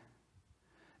poverty.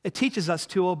 It teaches us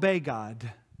to obey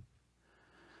God.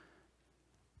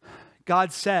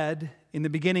 God said in the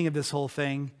beginning of this whole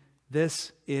thing,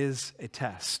 this is a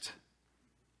test.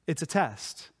 It's a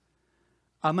test.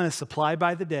 I'm going to supply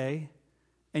by the day,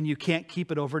 and you can't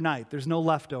keep it overnight. There's no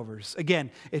leftovers.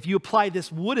 Again, if you apply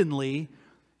this woodenly,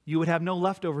 you would have no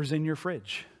leftovers in your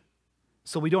fridge.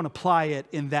 So we don't apply it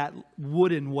in that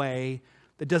wooden way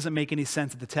that doesn't make any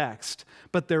sense of the text.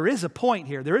 But there is a point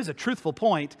here. There is a truthful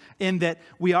point in that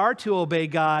we are to obey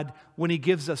God when He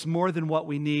gives us more than what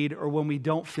we need or when we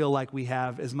don't feel like we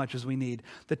have as much as we need.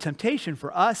 The temptation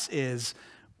for us is,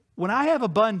 when I have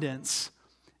abundance,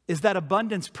 is that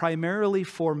abundance primarily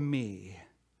for me?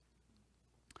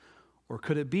 Or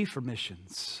could it be for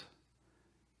missions?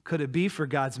 Could it be for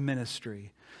God's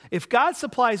ministry? If God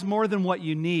supplies more than what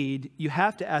you need, you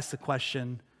have to ask the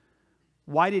question,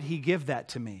 why did He give that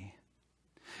to me?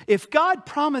 If God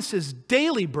promises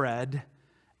daily bread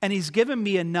and He's given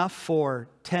me enough for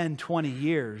 10, 20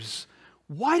 years,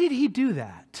 why did He do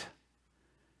that?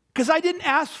 because I didn't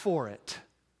ask for it,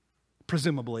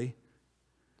 presumably,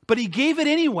 but he gave it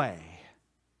anyway.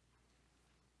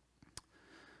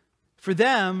 For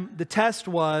them, the test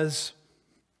was,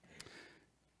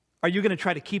 are you going to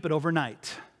try to keep it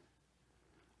overnight?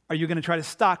 Are you going to try to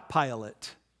stockpile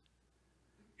it?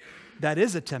 That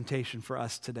is a temptation for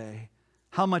us today.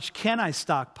 How much can I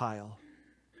stockpile?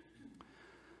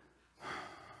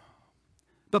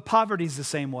 But poverty is the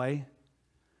same way.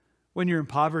 When you're in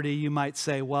poverty, you might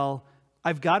say, well,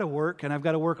 I've got to work, and I've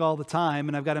got to work all the time,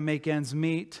 and I've got to make ends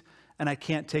meet, and I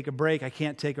can't take a break, I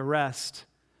can't take a rest.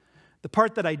 The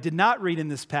part that I did not read in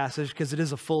this passage, because it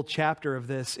is a full chapter of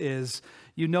this, is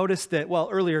you notice that, well,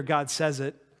 earlier God says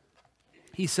it.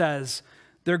 He says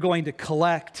they're going to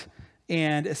collect,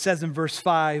 and it says in verse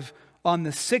 5, on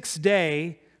the sixth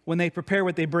day, when they prepare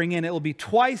what they bring in, it will be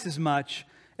twice as much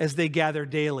as they gather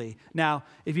daily. Now,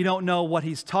 if you don't know what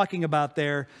he's talking about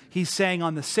there, he's saying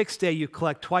on the sixth day you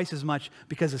collect twice as much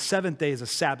because the seventh day is a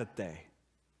Sabbath day.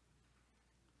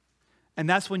 And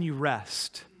that's when you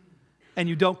rest. And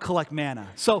you don't collect manna.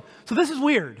 So this is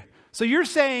weird. So you're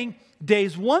saying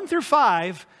days 1 through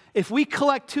 5, if we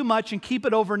collect too much and keep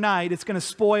it overnight, it's going to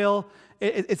spoil.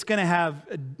 It's going to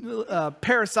have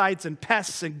parasites and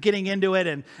pests and getting into it,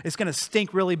 and it's going to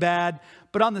stink really bad.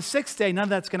 But on the sixth day, none of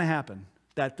that's going to happen.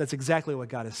 That's exactly what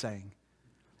God is saying.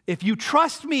 If you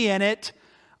trust me in it,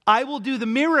 I will do the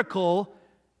miracle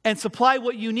and supply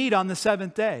what you need on the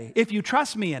seventh day. If you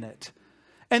trust me in it.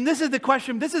 And this is the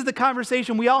question, this is the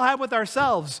conversation we all have with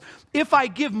ourselves. If I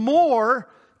give more,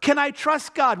 can I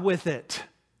trust God with it?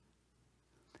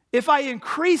 If I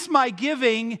increase my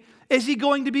giving, is he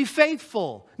going to be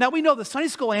faithful? Now we know the Sunday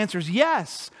school answer is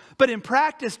yes, but in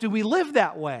practice, do we live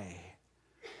that way?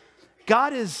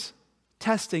 God is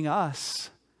testing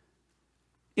us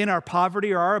in our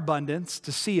poverty or our abundance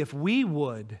to see if we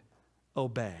would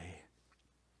obey.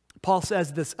 Paul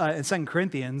says this in 2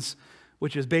 Corinthians,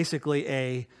 which is basically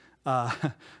a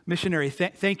missionary,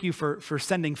 thank you for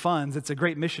sending funds. It's a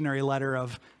great missionary letter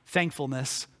of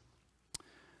thankfulness.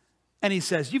 And he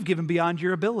says, you've given beyond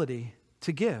your ability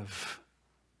to give.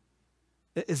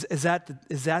 Is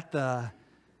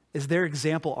their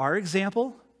example our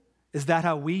example? Is that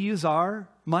how we use our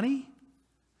money?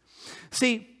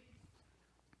 See,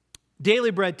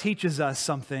 Daily Bread teaches us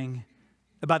something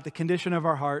about the condition of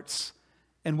our hearts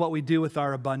and what we do with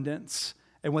our abundance,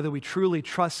 and whether we truly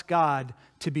trust God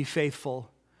to be faithful.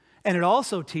 And it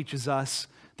also teaches us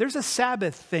there's a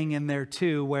Sabbath thing in there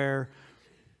too, where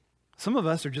some of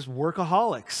us are just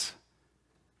workaholics.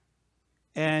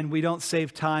 And we don't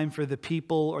save time for the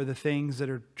people or the things that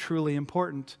are truly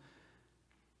important.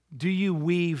 Do you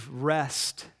weave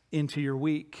rest into your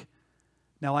week?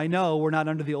 Now I know we're not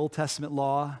under the Old Testament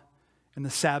law and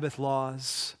the Sabbath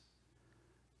laws,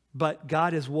 but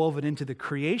God has woven into the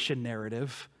creation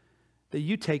narrative that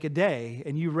you take a day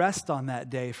and you rest on that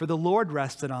day, for the Lord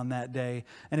rested on that day.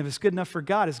 And if it's good enough for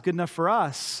God, it's good enough for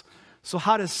us. So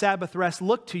how does Sabbath rest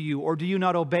look to you, or do you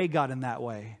not obey God in that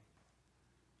way?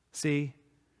 See,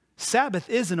 Sabbath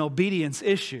is an obedience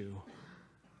issue.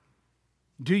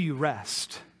 Do you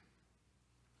rest?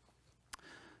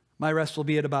 My rest will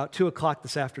be at about 2 o'clock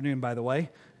this afternoon, by the way.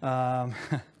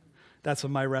 That's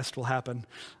when my rest will happen.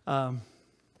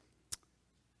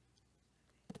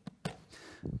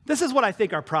 This is what I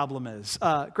think our problem is.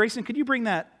 Grayson, could you bring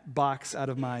that box out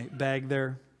of my bag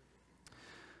there?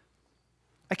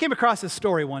 I came across this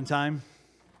story one time.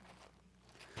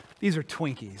 These are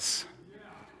Twinkies.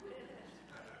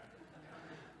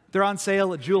 They're on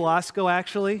sale at Jewel Osco,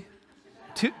 actually.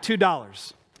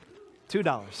 $2.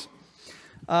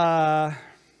 $2.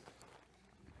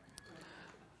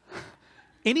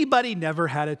 Anybody never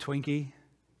had a Twinkie?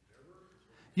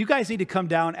 You guys need to come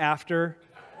down after,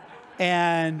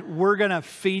 and we're going to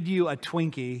feed you a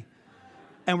Twinkie,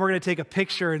 and we're going to take a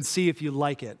picture and see if you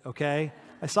like it, okay?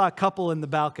 I saw a couple in the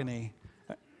balcony,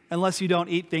 unless you don't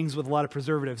eat things with a lot of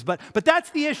preservatives. But that's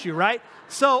the issue, right?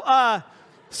 So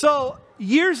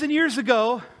years and years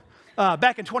ago,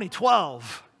 back in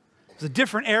 2012, it was a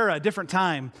different era, a different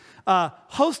time.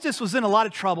 Hostess was in a lot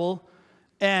of trouble,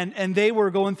 and they were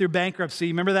going through bankruptcy.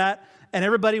 Remember that? And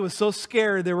everybody was so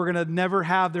scared they were going to never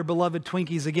have their beloved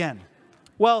Twinkies again.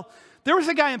 Well, there was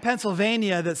a guy in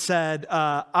Pennsylvania that said,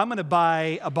 I'm going to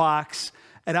buy a box,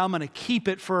 and I'm going to keep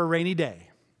it for a rainy day.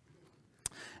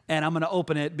 And I'm going to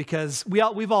open it because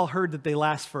we've all heard that they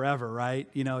last forever, right?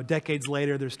 You know, decades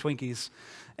later, there's Twinkies.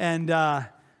 And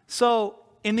so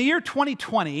in the year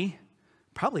 2020,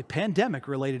 Probably pandemic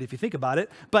related if you think about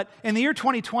it. But in the year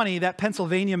 2020, that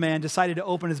Pennsylvania man decided to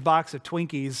open his box of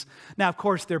Twinkies. Now, of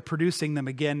course, they're producing them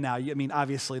again now. I mean,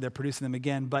 obviously, they're producing them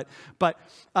again. But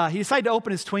he decided to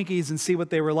open his Twinkies and see what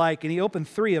they were like. And he opened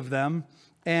 3 of them.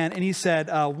 And he said,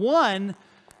 one,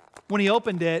 when he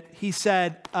opened it, he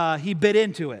said he bit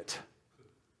into it.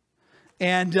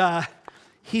 And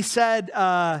he said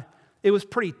it was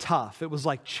pretty tough. It was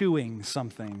like chewing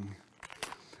something.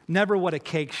 Never what a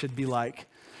cake should be like.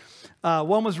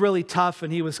 One was really tough,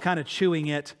 and he was kind of chewing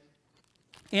it.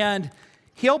 And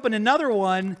he opened another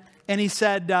one, and he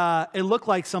said it looked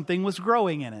like something was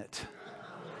growing in it.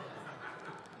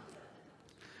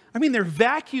 I mean, they're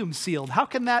vacuum sealed. How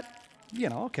can that,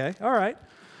 okay, all right.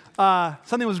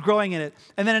 Something was growing in it.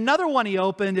 And then another one he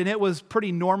opened, and it was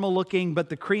pretty normal looking, but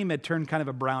the cream had turned kind of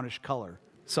a brownish color.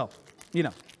 So,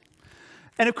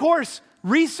 And of course,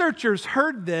 researchers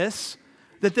heard this,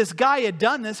 that this guy had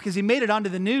done this because he made it onto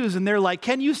the news, and they're like,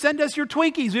 can you send us your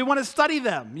Twinkies? We want to study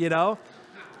them,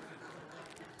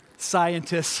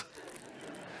 Scientists.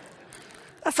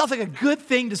 That sounds like a good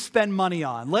thing to spend money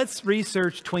on. Let's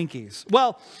research Twinkies.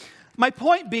 Well, my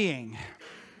point being,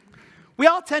 we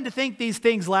all tend to think these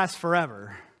things last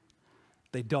forever.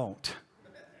 They don't.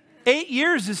 8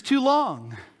 years is too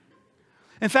long.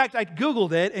 In fact, I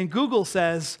Googled it, and Google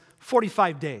says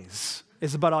 45 days.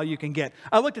 Is about all you can get.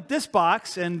 I looked at this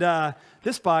box, and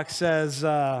this box says,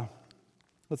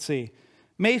 let's see,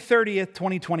 May 30th,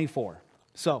 2024.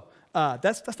 So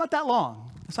that's not that long.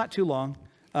 It's not too long.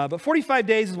 But 45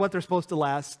 days is what they're supposed to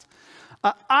last.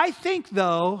 I think,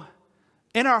 though,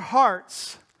 in our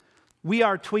hearts, we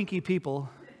are Twinkie people.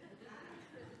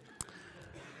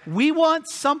 We want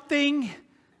something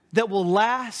that will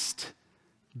last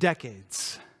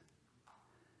decades.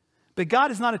 But God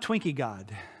is not a Twinkie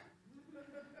God.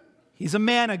 He's a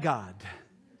manna God.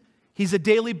 He's a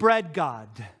daily bread God.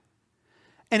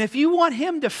 And if you want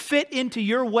him to fit into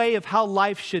your way of how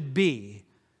life should be,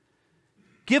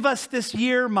 give us this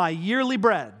year my yearly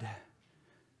bread.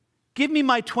 Give me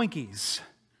my Twinkies.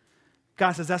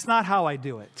 God says, that's not how I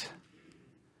do it.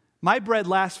 My bread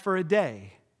lasts for a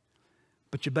day,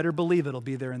 but you better believe it'll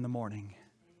be there in the morning.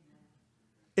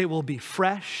 It will be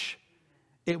fresh.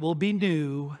 It will be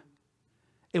new.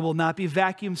 It will not be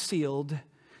vacuum sealed.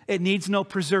 It needs no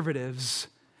preservatives.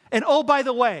 And oh, by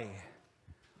the way,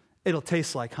 it'll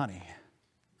taste like honey.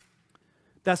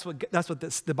 That's what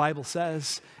the Bible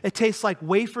says. It tastes like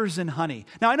wafers and honey.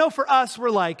 Now, I know for us, we're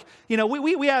like,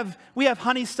 we have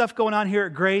honey stuff going on here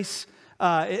at Grace,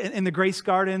 in the Grace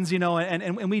Gardens,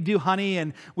 and we do honey,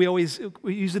 and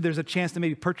usually there's a chance to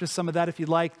maybe purchase some of that if you'd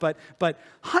like, but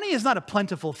honey is not a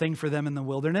plentiful thing for them in the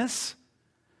wilderness.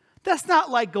 That's not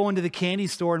like going to the candy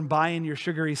store and buying your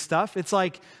sugary stuff. It's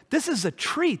like, this is a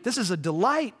treat. This is a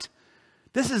delight.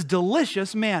 This is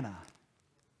delicious manna.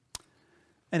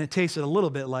 And it tasted a little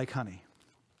bit like honey.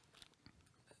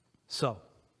 So,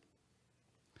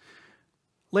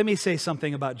 let me say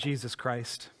something about Jesus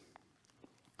Christ.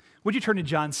 Would you turn to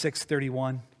John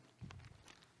 6:31?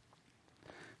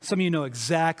 Some of you know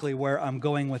exactly where I'm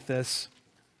going with this.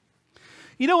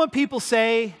 You know when people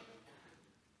say,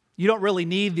 you don't really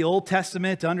need the Old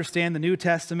Testament to understand the New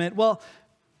Testament? Well,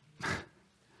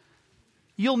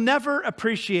 you'll never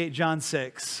appreciate John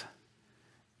 6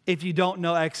 if you don't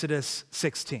know Exodus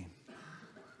 16.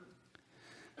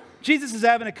 Jesus is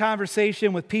having a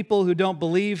conversation with people who don't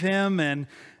believe him, and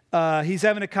he's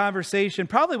having a conversation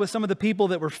probably with some of the people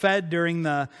that were fed during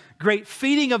the great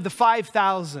feeding of the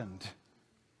 5,000.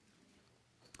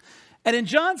 And in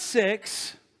John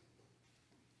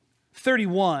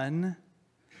 6:31,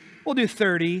 we'll do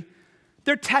 30.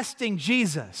 They're testing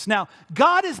Jesus. Now,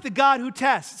 God is the God who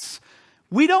tests.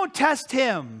 We don't test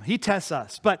him. He tests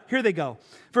us. But here they go.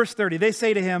 Verse 30. They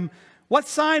say to him, what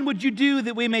sign would you do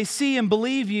that we may see and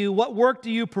believe you? What work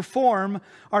do you perform?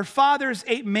 Our fathers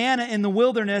ate manna in the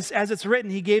wilderness. As it's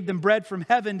written, he gave them bread from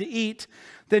heaven to eat.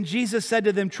 Then Jesus said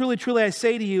to them, truly, truly, I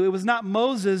say to you, it was not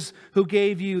Moses who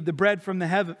gave you the bread from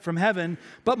heaven,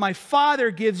 but my Father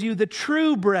gives you the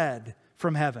true bread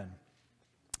from heaven.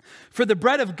 For the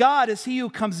bread of God is he who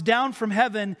comes down from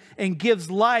heaven and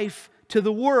gives life to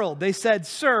the world. They said,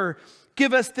 sir,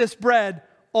 give us this bread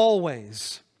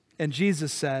always. And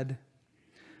Jesus said,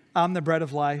 I'm the bread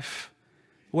of life.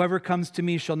 Whoever comes to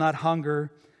me shall not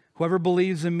hunger. Whoever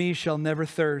believes in me shall never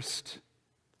thirst.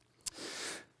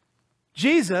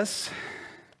 Jesus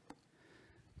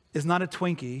is not a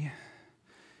Twinkie.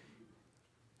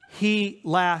 He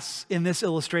lasts, in this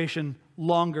illustration,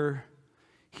 longer.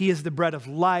 He is the bread of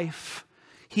life.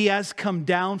 He has come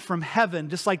down from heaven,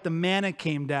 just like the manna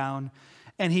came down,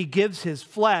 and he gives his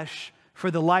flesh for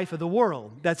the life of the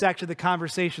world. That's actually the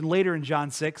conversation later in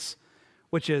John 6,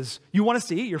 which is, you want us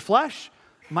to eat your flesh?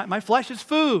 My flesh is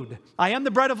food. I am the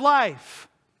bread of life.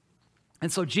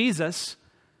 And so Jesus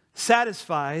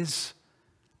satisfies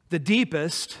the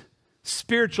deepest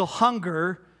spiritual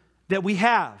hunger that we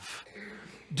have.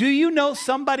 Do you know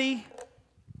somebody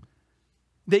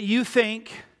that you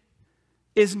think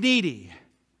is needy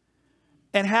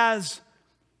and has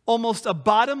almost a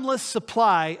bottomless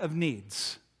supply of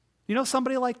needs? You know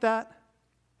somebody like that?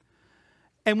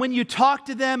 And when you talk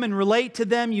to them and relate to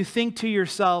them, you think to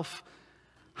yourself,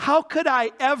 how could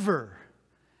I ever,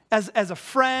 as a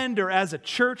friend or as a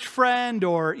church friend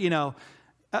or,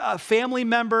 a family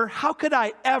member, how could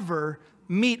I ever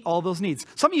meet all those needs?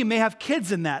 Some of you may have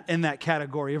kids in that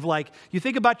category of like, you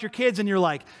think about your kids and you're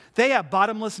like, they have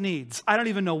bottomless needs. I don't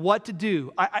even know what to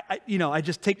do. I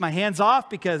just take my hands off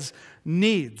because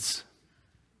needs.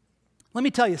 Let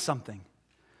me tell you something.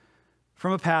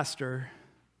 From a pastor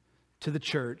to the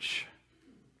church,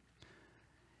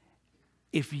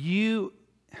 if you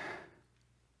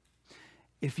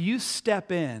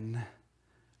step in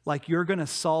like you're going to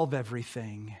solve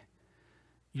everything,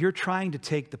 you're trying to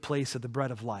take the place of the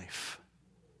bread of life.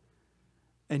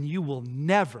 And you will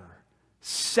never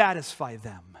satisfy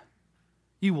them.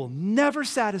 You will never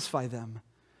satisfy them.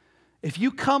 If you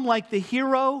come like the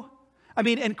hero,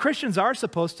 and Christians are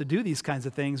supposed to do these kinds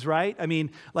of things, right?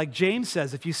 Like James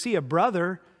says, if you see a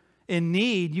brother in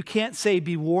need, you can't say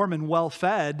be warm and well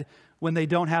fed when they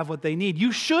don't have what they need.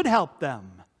 You should help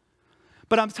them.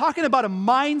 But I'm talking about a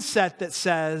mindset that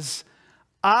says,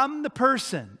 I'm the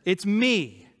person, it's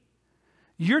me.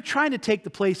 You're trying to take the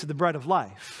place of the bread of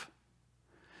life.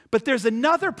 But there's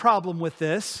another problem with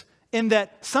this in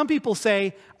that some people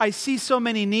say, I see so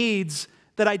many needs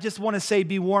that I just want to say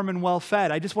be warm and well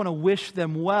fed. I just want to wish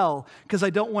them well because I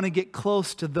don't want to get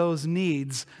close to those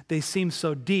needs. They seem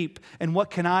so deep. And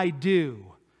what can I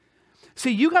do?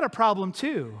 See, you got a problem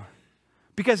too,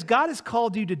 because God has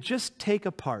called you to just take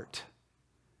a part.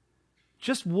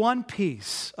 Just one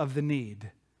piece of the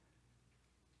need.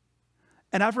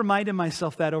 And I've reminded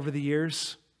myself that over the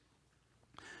years.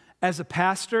 As a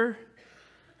pastor,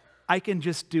 I can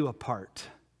just do a part.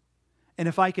 And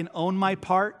if I can own my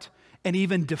part and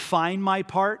even define my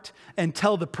part and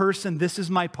tell the person this is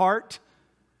my part,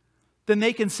 then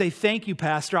they can say, thank you,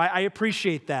 Pastor, I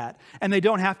appreciate that. And they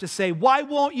don't have to say, why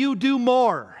won't you do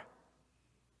more?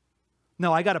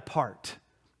 No, I got a part.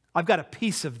 I've got a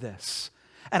piece of this.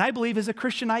 And I believe as a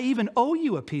Christian, I even owe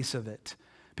you a piece of it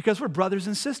because we're brothers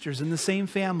and sisters in the same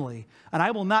family. And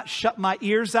I will not shut my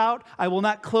ears out. I will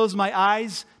not close my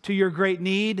eyes to your great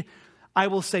need. I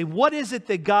will say, what is it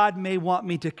that God may want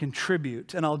me to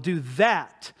contribute? And I'll do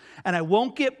that. And I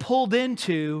won't get pulled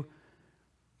into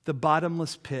the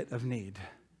bottomless pit of need.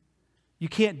 You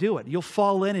can't do it. You'll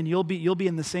fall in and you'll be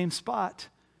in the same spot.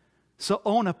 So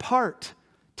own a part.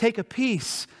 Take a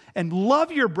piece and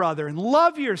love your brother and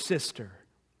love your sister.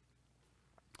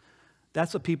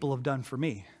 That's what people have done for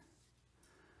me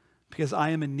because I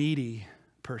am a needy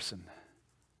person.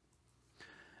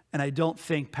 And I don't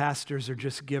think pastors are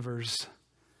just givers.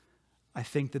 I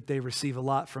think that they receive a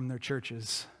lot from their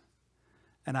churches.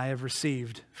 And I have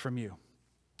received from you.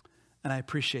 And I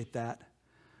appreciate that.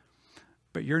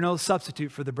 But you're no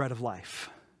substitute for the bread of life.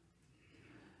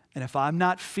 And if I'm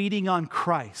not feeding on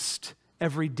Christ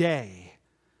every day,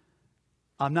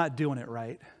 I'm not doing it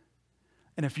right.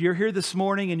 And if you're here this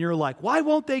morning and you're like, why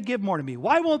won't they give more to me?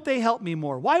 Why won't they help me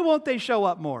more? Why won't they show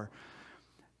up more?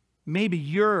 Maybe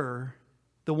you're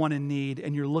the one in need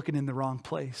and you're looking in the wrong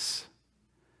place.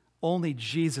 Only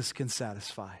Jesus can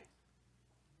satisfy.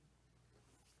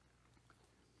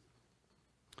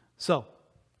 So,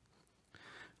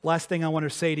 last thing I want to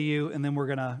say to you, and then we're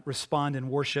going to respond in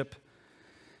worship,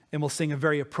 and we'll sing a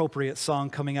very appropriate song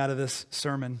coming out of this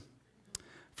sermon.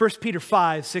 1 Peter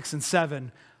 5, 6, and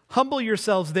 7. Humble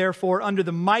yourselves, therefore, under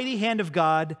the mighty hand of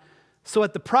God, so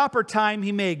at the proper time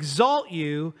he may exalt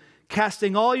you,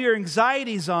 casting all your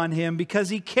anxieties on him because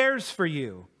he cares for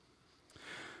you.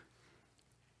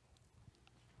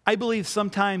 I believe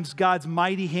sometimes God's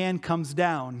mighty hand comes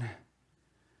down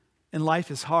and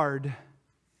life is hard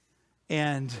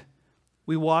and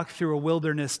we walk through a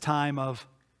wilderness time of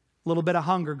a little bit of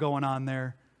hunger going on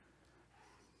there.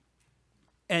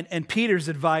 And Peter's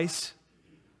advice,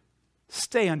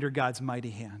 stay under God's mighty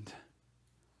hand.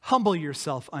 Humble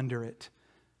yourself under it.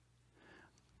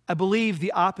 I believe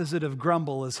the opposite of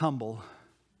grumble is humble.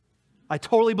 I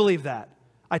totally believe that.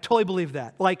 I totally believe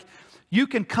that. Like, you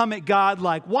can come at God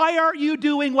like, why aren't you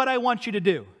doing what I want you to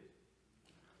do?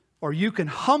 or you can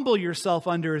humble yourself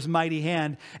under his mighty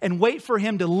hand and wait for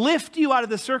him to lift you out of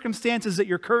the circumstances that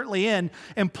you're currently in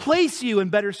and place you in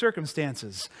better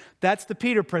circumstances. That's the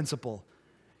Peter principle.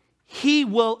 He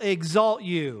will exalt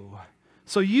you.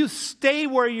 So you stay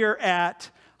where you're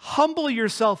at, humble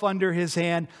yourself under his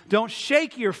hand, don't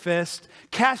shake your fist,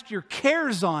 cast your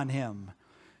cares on him.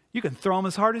 You can throw them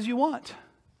as hard as you want.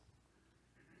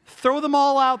 Throw them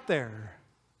all out there.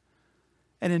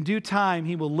 And in due time,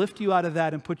 he will lift you out of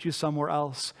that and put you somewhere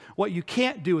else. What you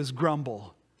can't do is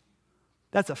grumble.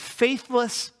 That's a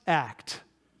faithless act.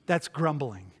 That's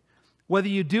grumbling. Whether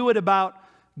you do it about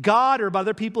God or about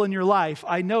other people in your life,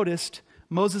 I noticed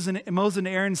Moses and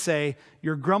Aaron say,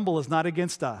 your grumble is not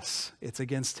against us, it's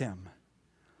against him.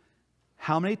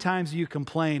 How many times do you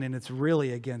complain and it's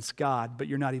really against God, but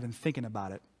you're not even thinking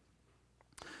about it?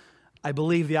 I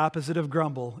believe the opposite of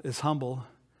grumble is humble.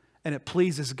 And it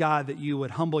pleases God that you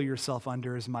would humble yourself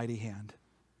under his mighty hand.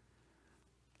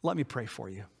 Let me pray for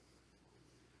you.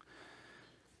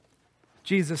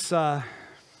 Jesus,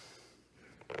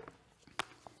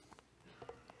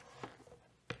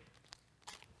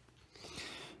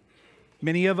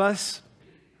 many of us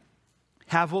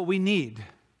have what we need,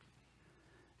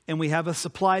 and we have a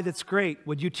supply that's great.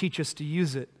 Would you teach us to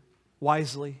use it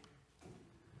wisely?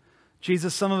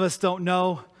 Jesus, some of us don't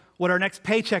know what our next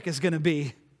paycheck is going to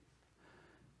be.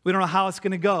 We don't know how it's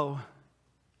going to go.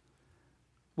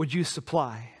 Would you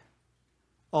supply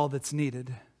all that's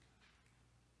needed?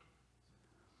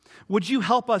 Would you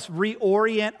help us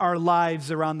reorient our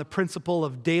lives around the principle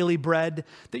of daily bread,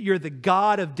 that you're the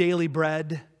God of daily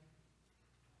bread?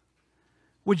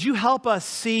 Would you help us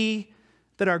see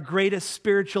that our greatest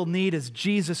spiritual need is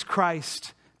Jesus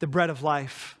Christ, the bread of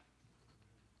life?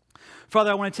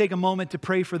 Father, I want to take a moment to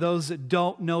pray for those that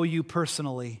don't know you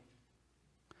personally.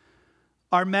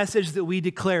 Our message that we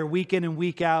declare week in and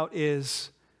week out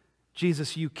is,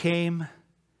 Jesus, you came,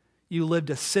 you lived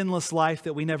a sinless life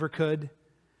that we never could,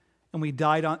 and you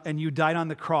died on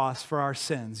the cross for our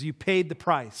sins. You paid the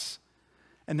price,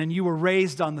 and then you were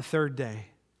raised on the third day.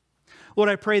 Lord,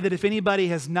 I pray that if anybody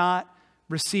has not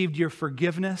received your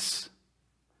forgiveness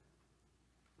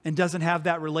and doesn't have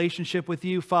that relationship with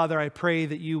you, Father, I pray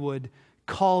that you would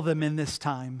call them in this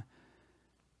time,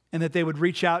 and that they would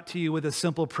reach out to you with a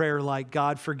simple prayer like,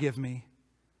 God, forgive me.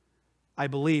 I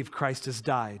believe Christ has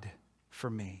died for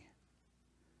me.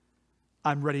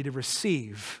 I'm ready to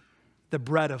receive the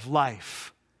bread of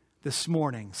life this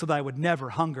morning so that I would never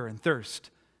hunger and thirst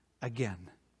again.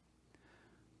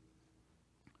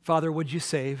 Father, would you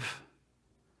save?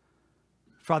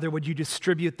 Father, would you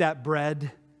distribute that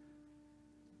bread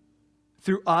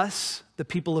through us, the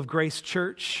people of Grace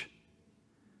Church?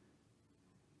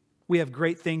 We have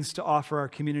great things to offer our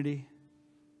community.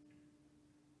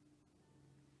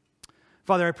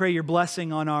 Father, I pray your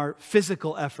blessing on our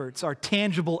physical efforts, our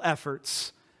tangible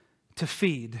efforts to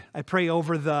feed. I pray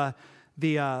over the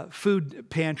food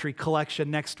pantry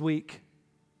collection next week.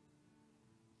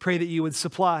 Pray that you would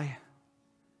supply,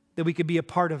 that we could be a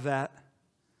part of that.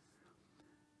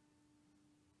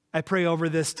 I pray over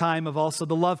this time of also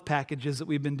the love packages that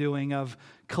we've been doing, of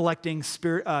collecting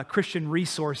Christian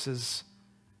resources,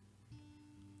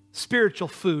 spiritual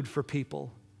food for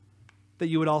people, that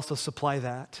you would also supply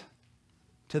that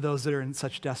to those that are in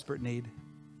such desperate need.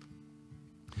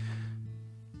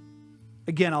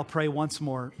 Again, I'll pray once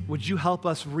more. Would you help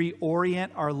us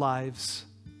reorient our lives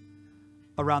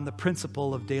around the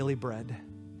principle of daily bread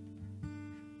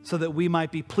so that we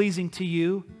might be pleasing to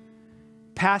you,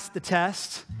 pass the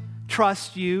test,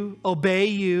 trust you, obey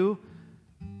you.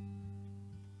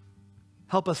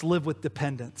 Help us live with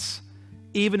dependence,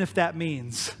 even if that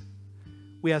means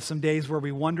we have some days where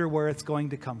we wonder where it's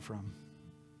going to come from.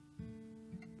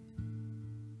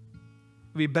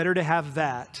 It would be better to have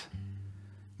that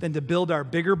than to build our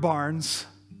bigger barns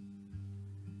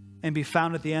and be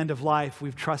found at the end of life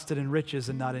we've trusted in riches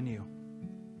and not in you.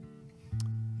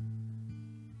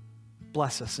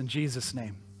 Bless us in Jesus'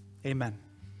 name. Amen.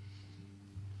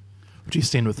 Would you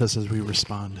stand with us as we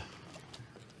respond?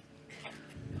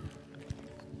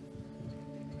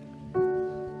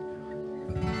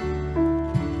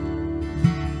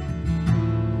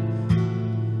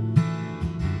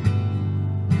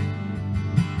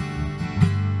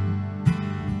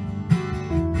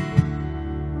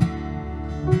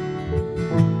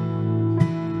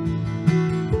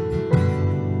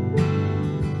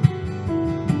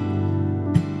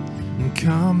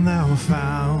 Come thou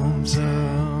fount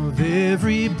of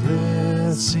every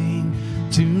blessing,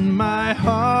 tune my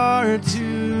heart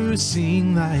to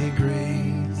sing thy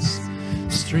grace.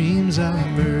 Streams of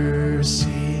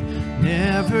mercy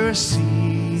never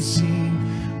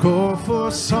ceasing, call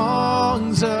for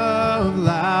songs of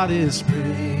loudest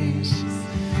praise.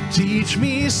 Teach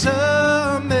me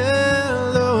some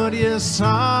melodious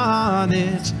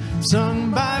sonnet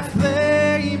sung by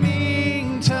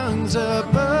flaming tongues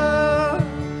above.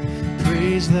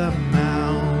 Praise the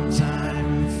mount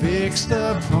I'm fixed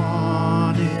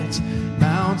upon it,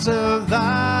 mount of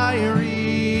thy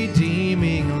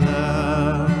redeeming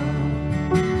love.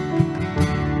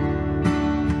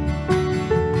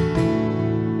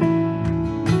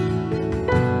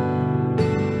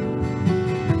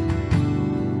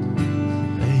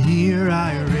 Here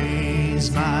I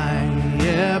raise my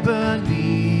Ebenezer,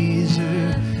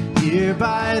 here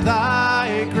by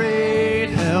thy great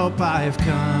help I've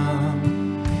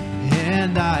come,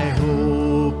 and I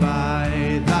hope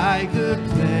by thy good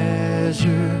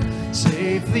pleasure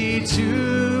safely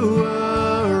to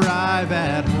arrive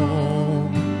at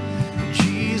home.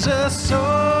 Jesus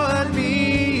sought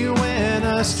me when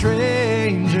a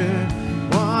stranger,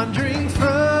 wandering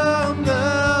from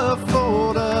the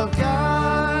fold of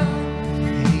God,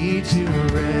 he to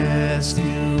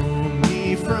rescue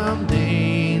me from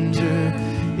danger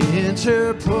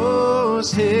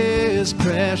interposed his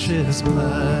precious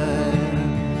blood.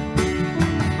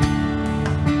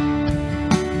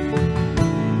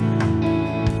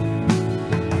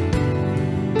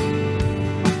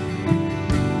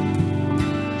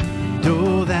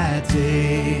 Oh, that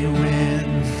day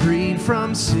when freed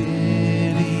from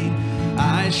sinning,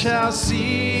 I shall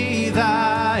see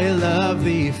thy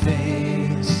lovely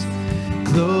face,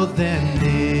 clothed and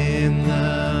in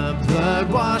the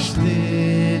blood-washed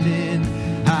linen.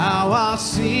 How I'll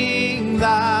sing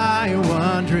thy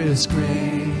wondrous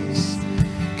grace.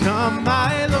 Come,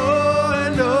 my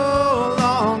Lord, no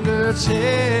longer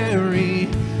tarry.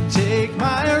 Take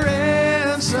my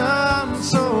ransom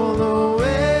soul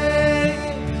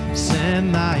away.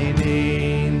 Send thine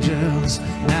angels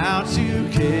now to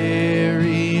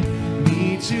carry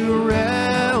me to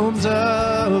realms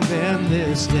of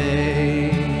endless day.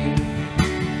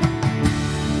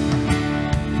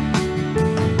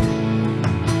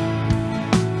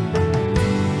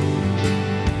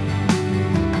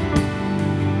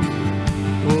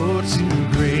 Oh, to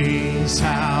grace,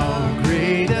 how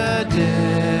great a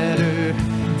debtor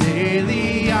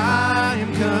daily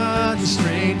I'm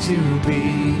constrained to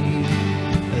be.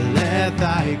 Let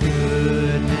thy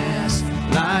goodness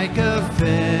like a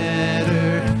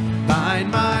fetter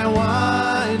bind my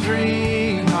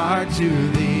wandering heart to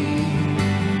thee.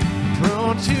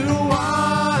 Prone to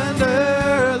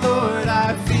wander, Lord,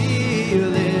 I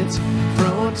feel it.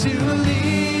 Prone to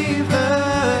leave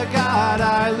the God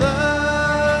I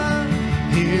love.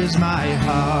 Here's my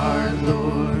heart,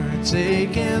 Lord,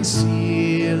 take and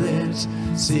seal it.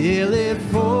 Seal it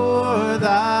for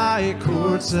thy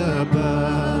courts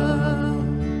above.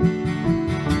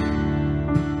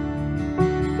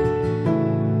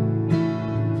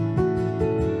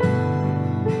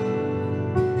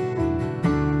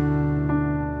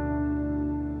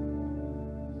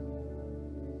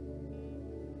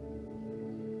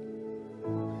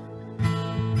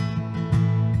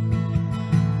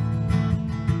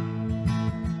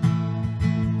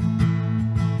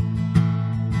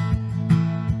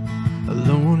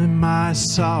 Alone in my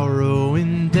sorrow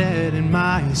and dead in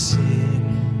my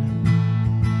sin,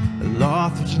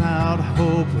 lost without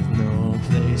hope with no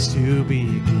place to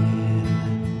begin.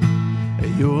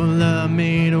 Your love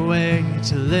made a way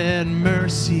to let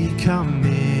mercy come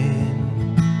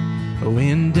in.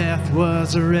 When death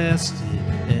was arrested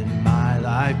and my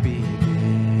life began.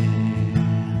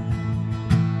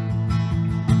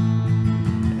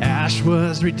 Ash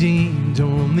was redeemed,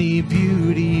 only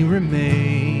beauty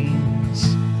remains.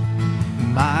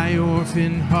 My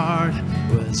orphan heart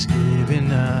was given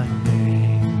a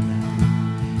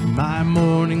name. My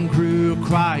mourning grew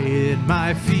quiet,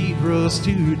 my feet rose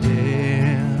to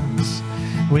dance.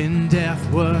 When death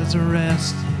was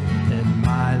arrested and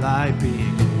my life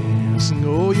began. Sing,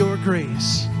 oh, your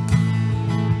grace,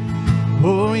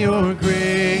 oh, your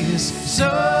grace,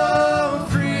 so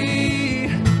free,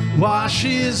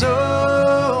 washes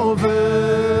over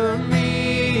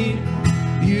me.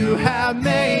 You have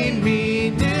made me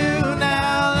new,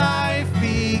 now life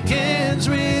begins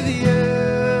with you.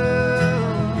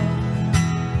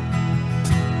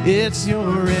 It's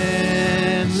your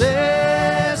endless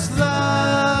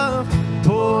love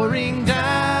pouring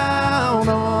down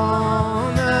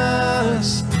on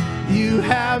us. You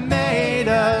have made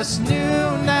us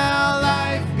new, now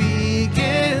life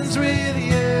begins with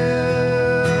you.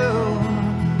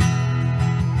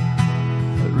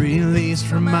 Released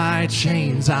from my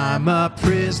chains, I'm a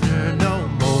prisoner no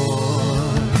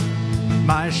more.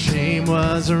 My shame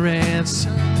was a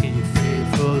ransom he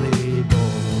faithfully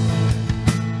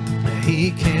bore.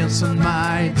 He canceled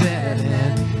my debt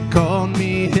and called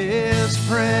me his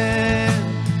friend.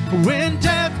 When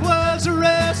death was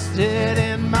arrested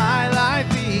and my life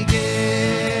began,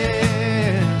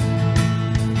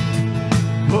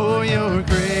 oh, your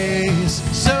grace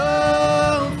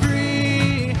so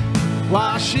free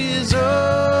washes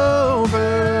over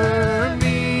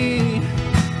me.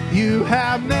 You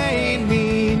have made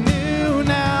me new,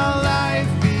 now life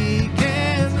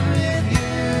begins with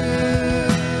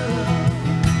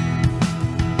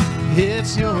you.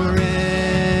 It's your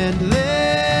endless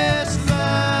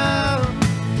love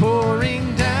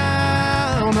pouring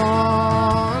down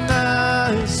on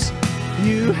us.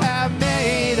 You have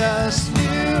made us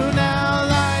new, now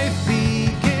life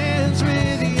begins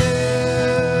with you.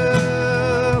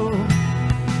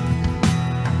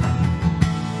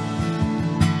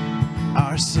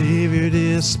 Our Savior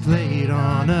displayed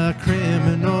on a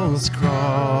criminal's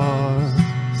cross.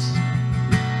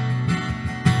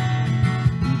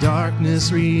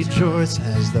 Darkness rejoiced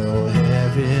as though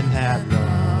heaven had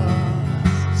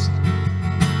lost.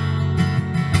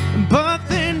 But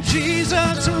then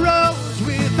Jesus arose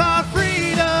with our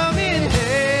freedom in hand.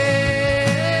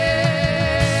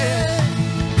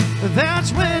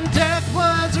 That's when death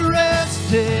was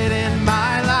arrested and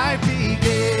my life began.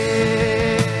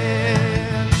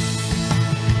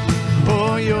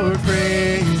 Oh, your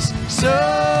grace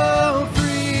so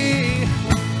free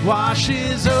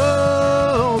washes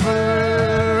over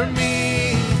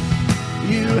me.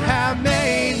 You have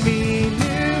made me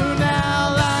new,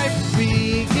 now life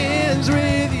begins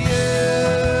with you.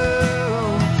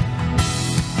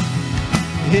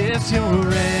 It's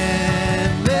your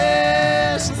endless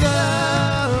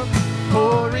love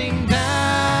pouring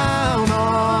down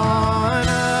on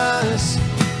us.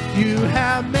 You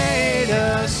have made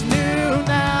us new,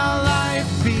 now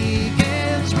life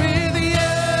begins with you.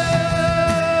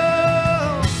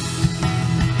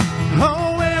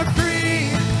 Oh, we're free,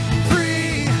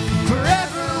 free,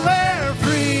 forever we're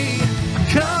free.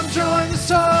 Come join the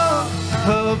song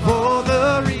of all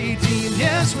the redeemed.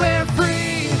 Yes, we're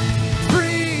free,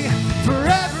 free,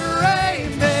 forever,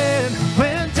 amen.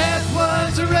 When death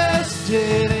was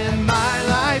arrested and my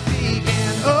life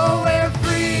began. Oh, we're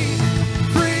free,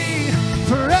 free,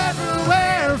 forever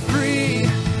we're free.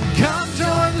 Come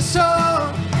join the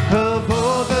song of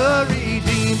all the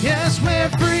redeemed. Yes, we're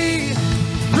free,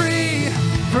 free,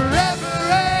 forever,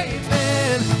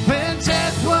 amen. When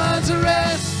death was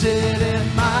arrested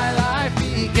and my life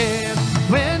began.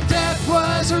 When death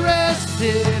was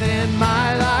arrested and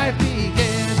my life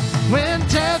began. When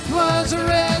death was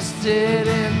arrested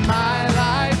and my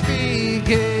life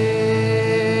began.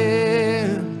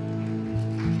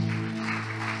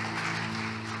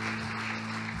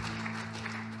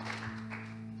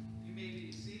 You may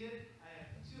be seated. I have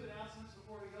two announcements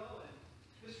before we go, and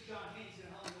Mr. John Haynes is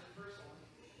going to help me with the first one.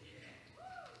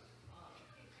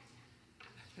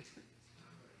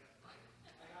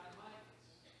 I got the mic.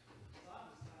 It's on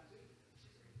this time, too.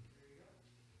 There you go.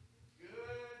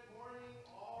 Good morning,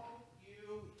 all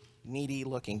you needy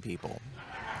looking people.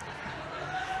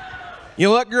 You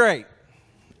look great.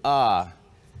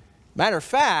 Matter of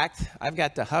fact, I've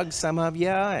got to hug some of you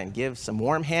and give some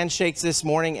warm handshakes this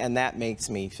morning, and that makes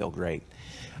me feel great.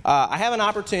 I have an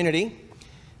opportunity,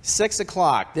 6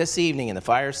 o'clock this evening in the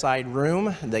Fireside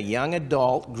Room. The young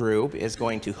adult group is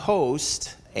going to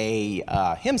host a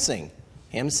hymn sing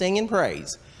and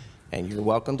praise, and you're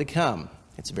welcome to come.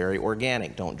 It's very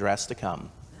organic. Don't dress to come.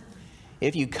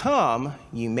 If you come,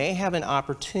 you may have an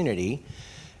opportunity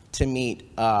to meet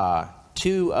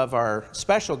two of our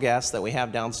special guests that we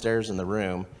have downstairs in the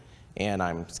room, and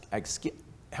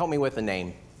help me with the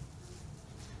name.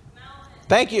 Melvin.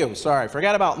 Thank you. Sorry,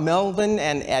 forgot about Melvin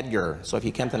and Edgar. So if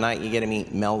you come tonight, you get to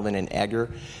meet Melvin and Edgar.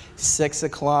 6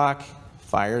 o'clock,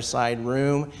 Fireside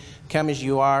Room. Come as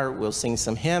you are. We'll sing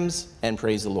some hymns and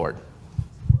praise the Lord.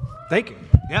 Thank you.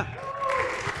 Yeah.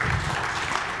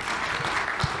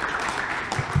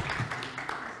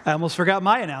 I almost forgot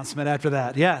my announcement after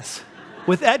that. Yes.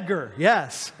 With Edgar.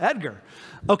 Yes, Edgar.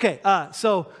 Okay,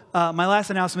 so my last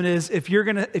announcement is if you're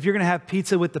gonna have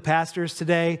pizza with the pastors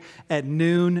today at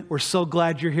noon, we're so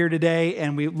glad you're here today,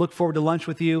 and we look forward to lunch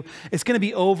with you. It's going to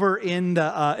be over in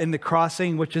the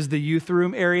crossing, which is the youth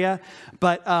room area.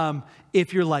 But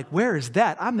if you're like, where is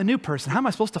that? I'm the new person. How am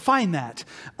I supposed to find that?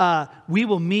 We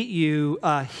will meet you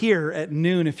here at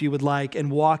noon if you would like,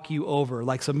 and walk you over.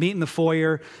 So meet in the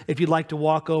foyer if you'd like to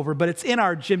walk over. But it's in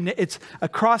our it's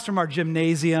across from our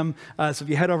gymnasium. So if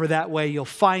you head over that way, you'll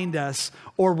find us,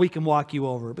 or we can walk you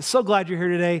over. But so glad you're here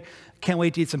today. Can't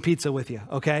wait to eat some pizza with you,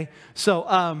 okay? So,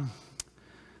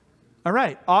 all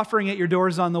right, offering at your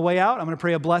doors on the way out. I'm going to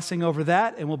pray a blessing over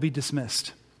that, and we'll be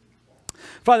dismissed.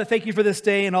 Father, thank you for this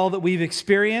day and all that we've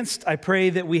experienced. I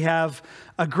pray that we have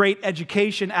a great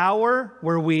education hour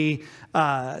where we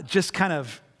just kind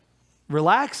of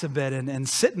relax a bit and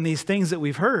sit in these things that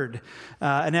we've heard.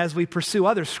 And as we pursue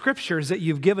other scriptures that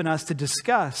you've given us to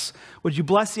discuss, would you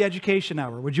bless the education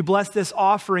hour? Would you bless this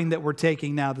offering that we're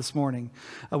taking now this morning?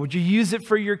 Would you use it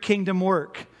for your kingdom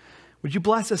work? Would you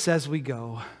bless us as we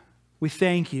go? We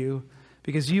thank you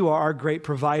because you are our great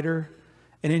provider.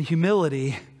 And in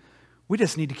humility, we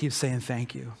just need to keep saying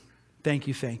thank you. Thank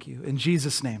you, thank you. In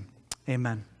Jesus' name,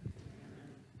 amen.